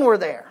women were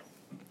there.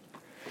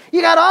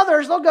 You got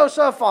others, they'll go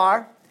so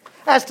far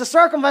as to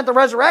circumvent the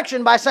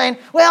resurrection by saying,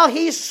 well,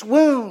 he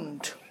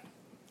swooned.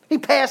 He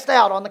passed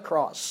out on the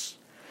cross.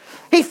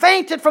 He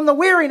fainted from the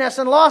weariness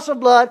and loss of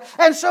blood,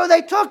 and so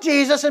they took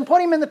Jesus and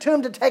put him in the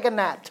tomb to take a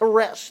nap, to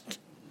rest.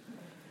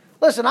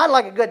 Listen, I'd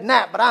like a good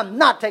nap, but I'm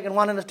not taking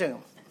one in the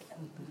tomb.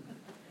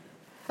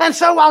 And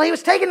so while he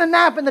was taking a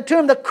nap in the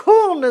tomb, the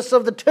coolness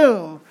of the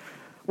tomb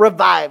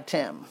revived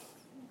him.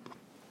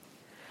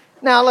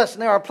 Now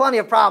listen, there are plenty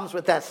of problems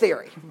with that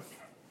theory.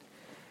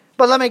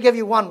 But let me give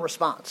you one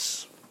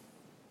response.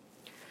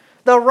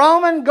 The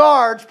Roman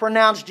guards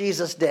pronounced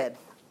Jesus dead.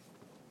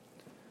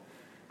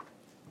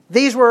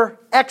 These were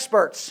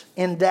experts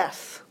in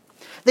death.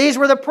 These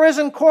were the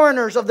prison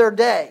coroners of their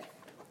day.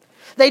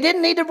 They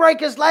didn't need to break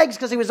his legs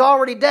because he was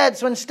already dead.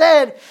 So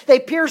instead, they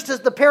pierced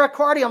the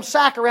pericardium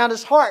sac around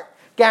his heart,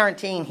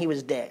 guaranteeing he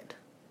was dead.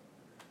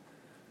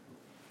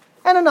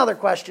 And another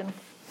question.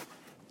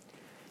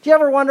 Do you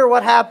ever wonder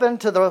what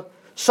happened to the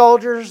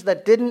soldiers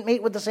that didn't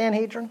meet with the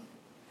Sanhedrin?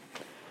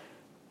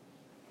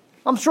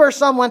 I'm sure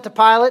some went to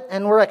Pilate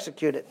and were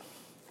executed.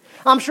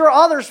 I'm sure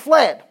others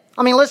fled.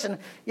 I mean, listen,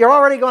 you're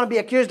already going to be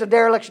accused of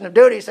dereliction of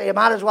duty, so you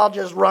might as well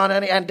just run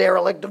and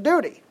derelict of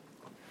duty.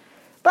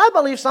 But I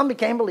believe some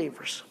became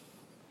believers.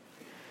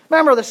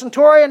 Remember, the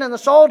centurion and the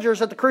soldiers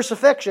at the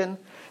crucifixion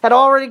had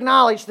already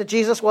acknowledged that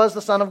Jesus was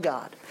the Son of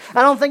God.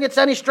 I don't think it's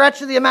any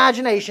stretch of the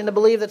imagination to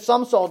believe that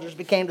some soldiers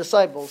became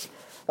disciples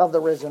of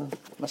the risen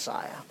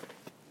Messiah.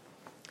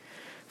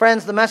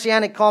 Friends, the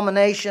messianic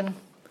culmination,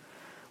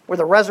 or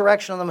the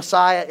resurrection of the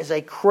Messiah, is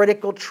a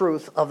critical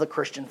truth of the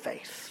Christian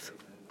faith.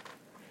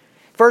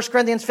 1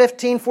 Corinthians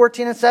 15,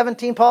 14, and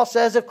 17, Paul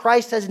says, if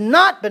Christ has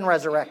not been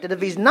resurrected,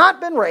 if he's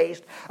not been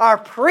raised, our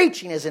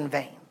preaching is in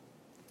vain.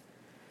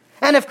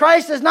 And if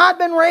Christ has not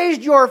been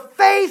raised, your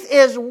faith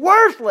is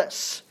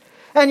worthless,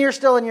 and you're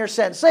still in your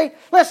sins. See,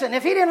 listen,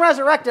 if he didn't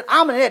resurrect it,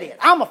 I'm an idiot.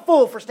 I'm a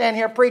fool for standing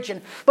here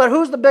preaching. But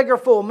who's the bigger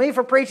fool, me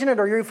for preaching it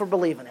or you for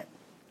believing it?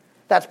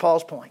 That's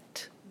Paul's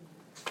point.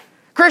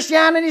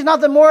 Christianity is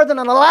nothing more than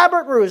an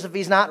elaborate ruse if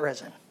he's not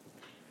risen.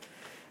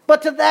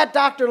 But to that,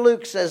 Dr.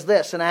 Luke says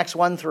this in Acts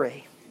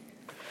 1:3.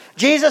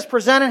 Jesus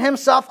presented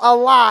himself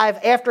alive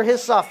after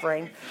his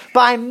suffering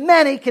by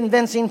many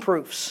convincing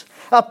proofs,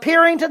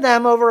 appearing to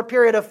them over a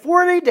period of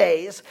 40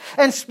 days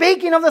and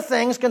speaking of the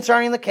things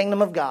concerning the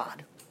kingdom of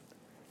God.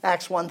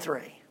 Acts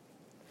 1:3.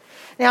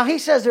 Now he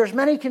says there's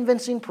many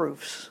convincing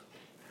proofs.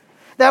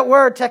 That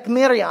word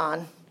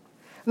tekmerion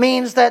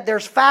means that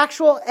there's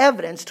factual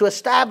evidence to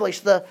establish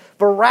the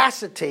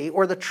veracity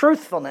or the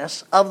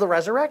truthfulness of the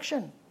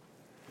resurrection.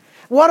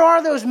 What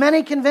are those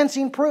many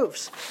convincing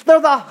proofs?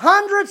 They're the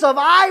hundreds of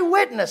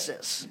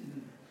eyewitnesses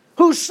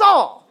who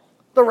saw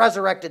the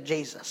resurrected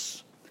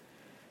Jesus.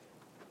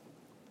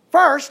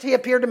 First, he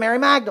appeared to Mary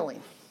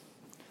Magdalene.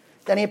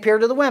 Then he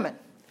appeared to the women.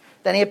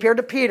 Then he appeared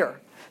to Peter.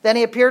 Then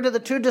he appeared to the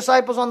 2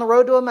 disciples on the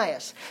road to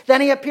Emmaus.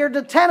 Then he appeared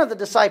to 10 of the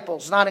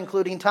disciples, not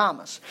including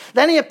Thomas.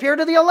 Then he appeared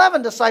to the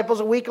 11 disciples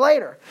a week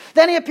later.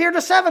 Then he appeared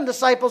to 7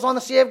 disciples on the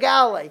Sea of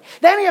Galilee.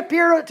 Then he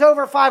appeared to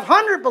over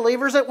 500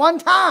 believers at one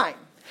time.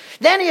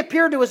 Then he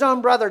appeared to his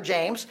own brother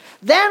James.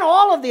 Then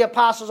all of the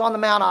apostles on the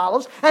Mount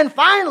Olives. And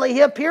finally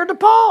he appeared to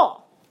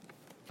Paul.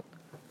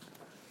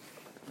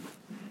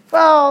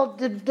 Well,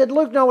 did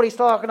Luke know what he's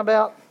talking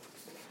about?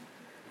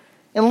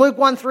 In Luke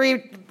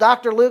 1:3,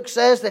 Dr. Luke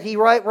says that he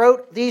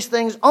wrote these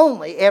things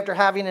only after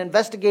having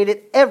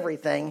investigated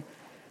everything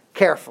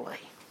carefully.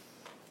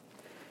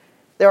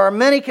 There are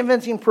many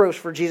convincing proofs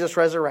for Jesus'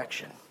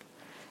 resurrection.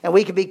 And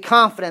we can be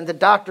confident that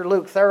Dr.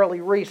 Luke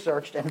thoroughly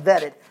researched and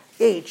vetted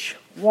each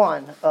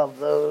one of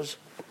those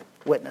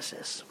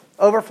witnesses.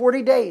 Over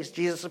 40 days,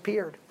 Jesus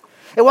appeared.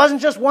 It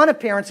wasn't just one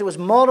appearance, it was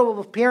multiple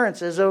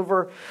appearances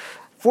over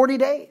 40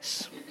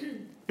 days.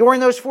 During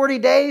those 40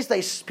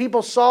 days,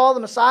 people saw the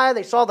Messiah.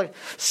 They saw the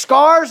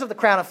scars of the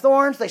crown of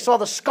thorns. They saw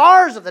the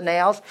scars of the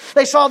nails.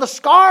 They saw the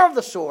scar of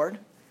the sword.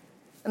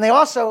 And they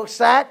also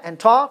sat and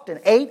talked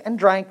and ate and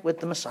drank with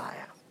the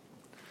Messiah.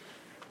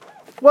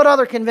 What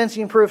other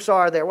convincing proofs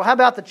are there? Well, how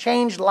about the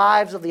changed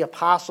lives of the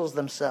apostles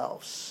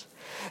themselves?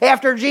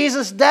 After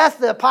Jesus' death,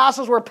 the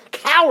apostles were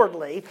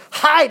cowardly,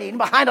 hiding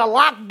behind a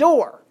locked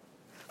door,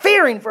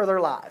 fearing for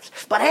their lives.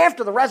 But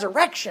after the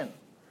resurrection,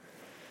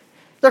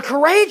 they're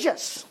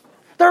courageous.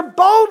 They're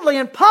boldly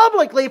and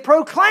publicly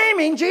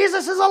proclaiming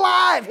Jesus is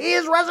alive. He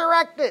is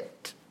resurrected.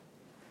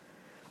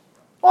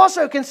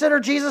 Also consider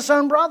Jesus'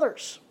 own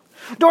brothers.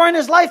 During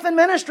his life and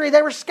ministry,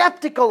 they were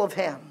skeptical of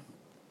him.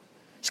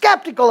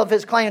 Skeptical of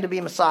his claim to be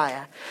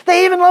Messiah.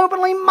 They even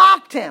openly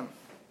mocked him.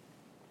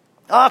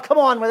 Oh, come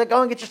on with it.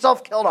 Go and get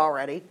yourself killed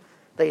already,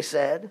 they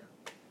said.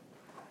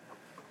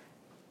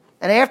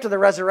 And after the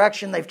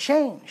resurrection, they've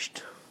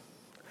changed.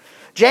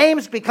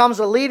 James becomes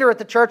a leader at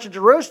the church of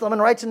Jerusalem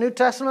and writes a New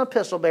Testament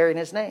epistle bearing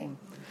his name.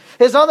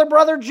 His other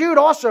brother Jude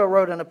also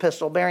wrote an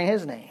epistle bearing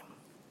his name.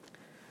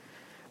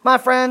 My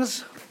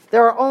friends,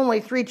 there are only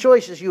 3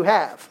 choices you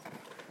have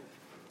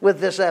with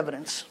this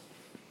evidence.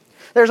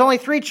 There's only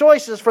 3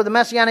 choices for the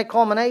messianic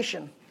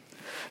culmination.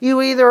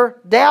 You either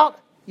doubt,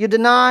 you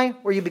deny,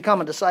 or you become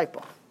a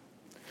disciple.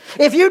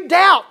 If you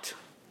doubt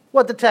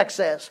what the text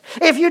says,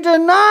 if you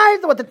deny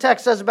what the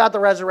text says about the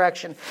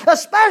resurrection,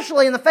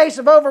 especially in the face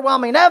of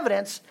overwhelming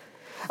evidence,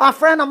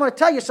 friend, I'm going to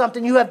tell you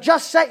something. You have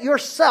just set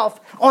yourself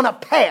on a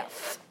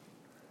path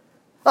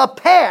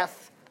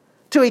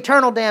to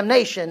eternal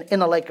damnation in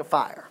the lake of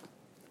fire.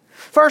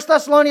 1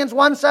 Thessalonians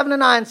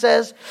 1:7-9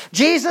 says,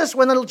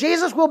 when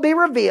Jesus will be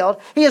revealed,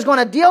 he is going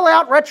to deal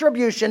out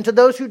retribution to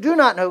those who do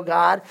not know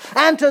God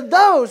and to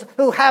those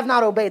who have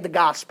not obeyed the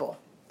gospel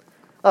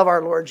of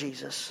our Lord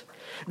Jesus.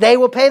 They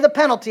will pay the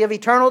penalty of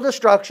eternal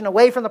destruction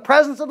away from the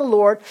presence of the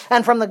Lord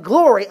and from the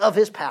glory of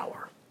his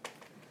power.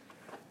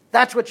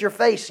 That's what you're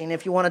facing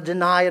if you want to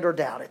deny it or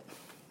doubt it.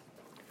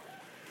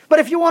 But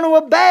if you want to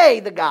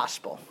obey the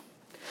gospel,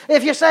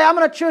 if you say, I'm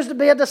going to choose to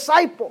be a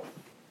disciple,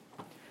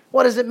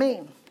 what does it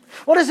mean?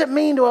 What does it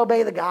mean to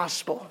obey the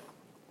gospel?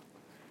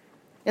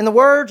 In the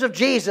words of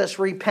Jesus,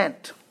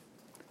 repent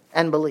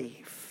and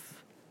believe.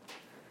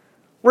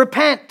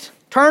 Repent.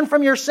 Turn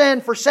from your sin,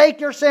 forsake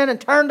your sin,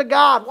 and turn to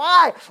God.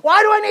 Why?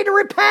 Why do I need to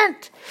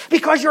repent?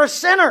 Because you're a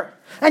sinner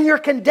and you're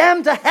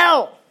condemned to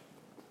hell.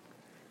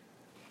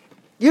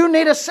 You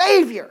need a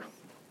Savior.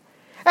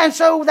 And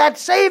so that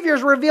Savior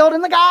is revealed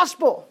in the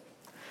gospel.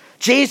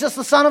 Jesus,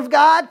 the Son of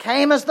God,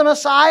 came as the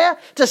Messiah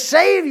to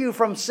save you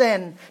from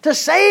sin, to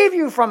save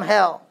you from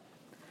hell.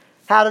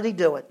 How did he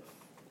do it?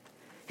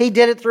 He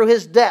did it through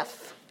his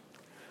death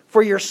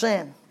for your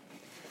sin,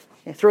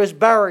 and through his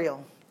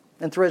burial,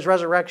 and through his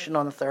resurrection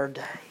on the third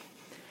day.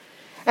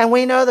 And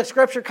we know that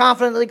Scripture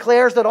confidently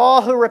declares that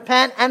all who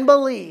repent and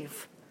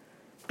believe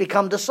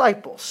become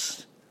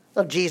disciples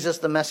of Jesus,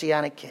 the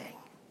Messianic King.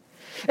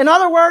 In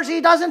other words,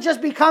 he doesn't just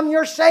become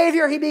your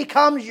Savior, he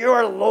becomes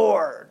your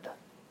Lord.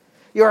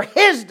 You're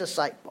his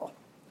disciple.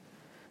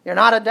 You're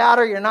not a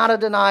doubter, you're not a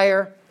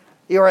denier,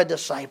 you're a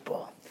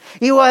disciple.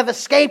 You will have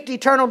escaped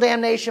eternal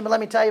damnation, but let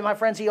me tell you, my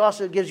friends, he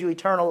also gives you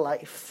eternal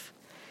life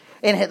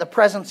in the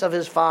presence of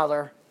his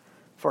Father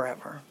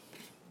forever.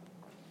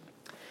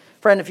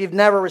 Friend, if you've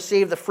never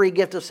received the free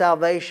gift of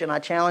salvation, I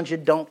challenge you,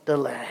 don't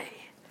delay.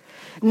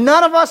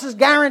 None of us is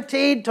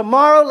guaranteed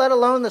tomorrow, let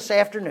alone this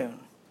afternoon.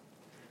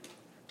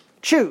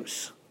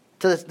 Choose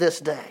to this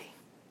day.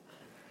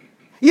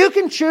 You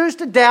can choose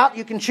to doubt,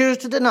 you can choose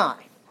to deny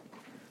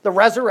the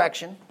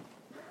resurrection,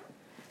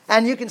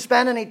 and you can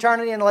spend an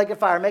eternity in the lake of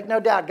fire. Make no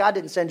doubt, God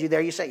didn't send you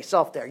there. You set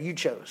yourself there. You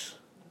chose.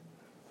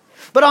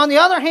 But on the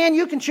other hand,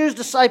 you can choose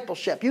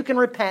discipleship. You can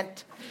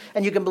repent,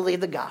 and you can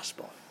believe the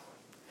gospel.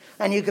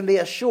 And you can be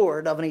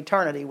assured of an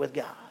eternity with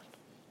God.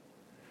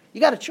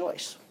 You got a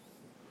choice.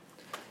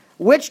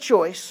 Which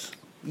choice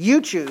you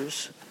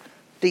choose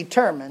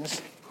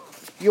determines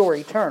your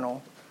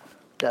eternal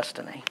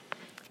destiny.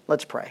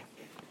 Let's pray.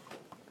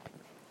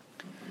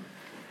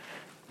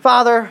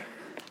 Father,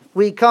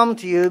 we come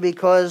to you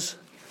because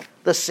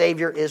the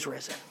Savior is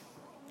risen.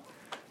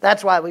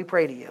 That's why we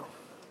pray to you.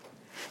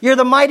 You're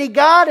the mighty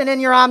God, and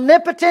in your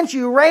omnipotence,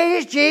 you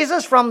raised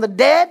Jesus from the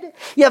dead.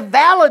 You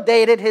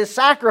validated his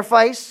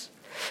sacrifice,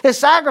 his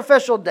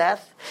sacrificial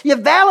death. You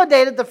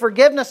validated the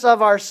forgiveness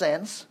of our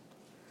sins.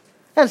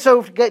 And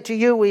so to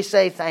you we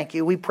say thank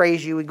you. We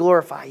praise you. We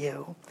glorify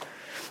you.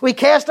 We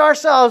cast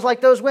ourselves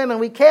like those women.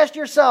 We cast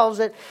ourselves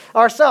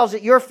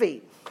at your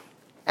feet,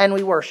 and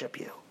we worship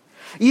you.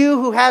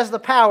 You who has the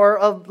power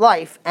of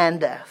life and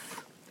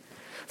death.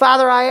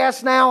 Father, I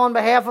ask now on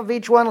behalf of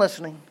each one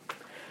listening,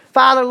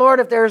 Father, Lord,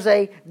 if there's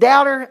a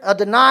doubter, a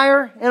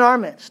denier in our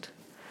midst,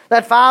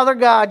 that Father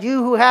God,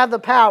 you who have the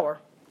power,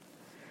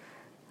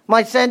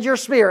 might send your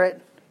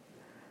Spirit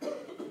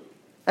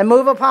and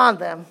move upon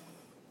them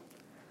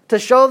to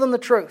show them the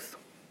truth,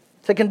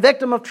 to convict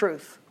them of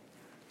truth,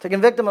 to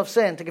convict them of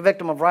sin, to convict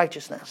them of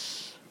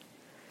righteousness,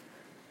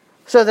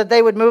 so that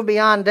they would move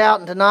beyond doubt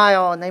and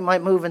denial and they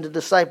might move into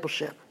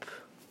discipleship.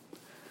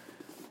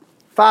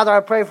 Father, I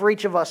pray for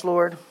each of us,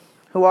 Lord,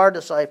 who are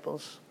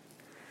disciples.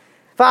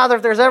 Father,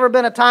 if there's ever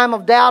been a time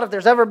of doubt, if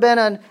there's ever been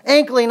an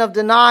inkling of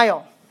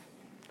denial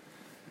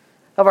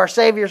of our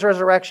Savior's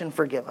resurrection,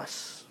 forgive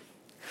us.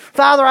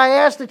 Father, I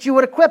ask that you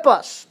would equip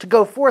us to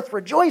go forth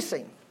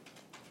rejoicing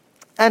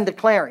and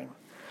declaring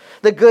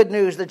the good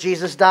news that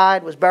Jesus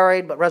died, was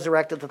buried, but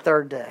resurrected the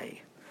third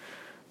day,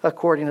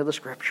 according to the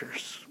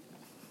Scriptures.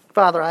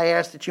 Father, I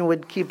ask that you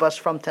would keep us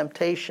from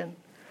temptation.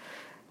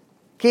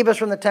 Keep us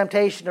from the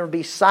temptation to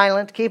be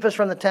silent. Keep us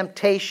from the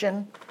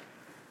temptation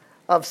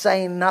of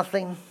saying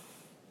nothing,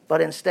 but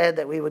instead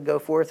that we would go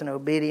forth in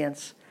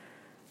obedience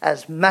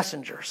as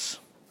messengers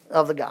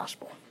of the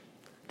gospel,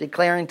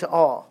 declaring to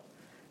all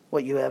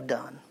what you have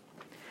done.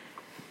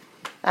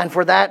 And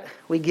for that,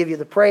 we give you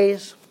the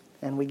praise,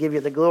 and we give you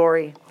the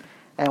glory,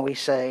 and we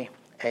say,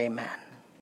 Amen.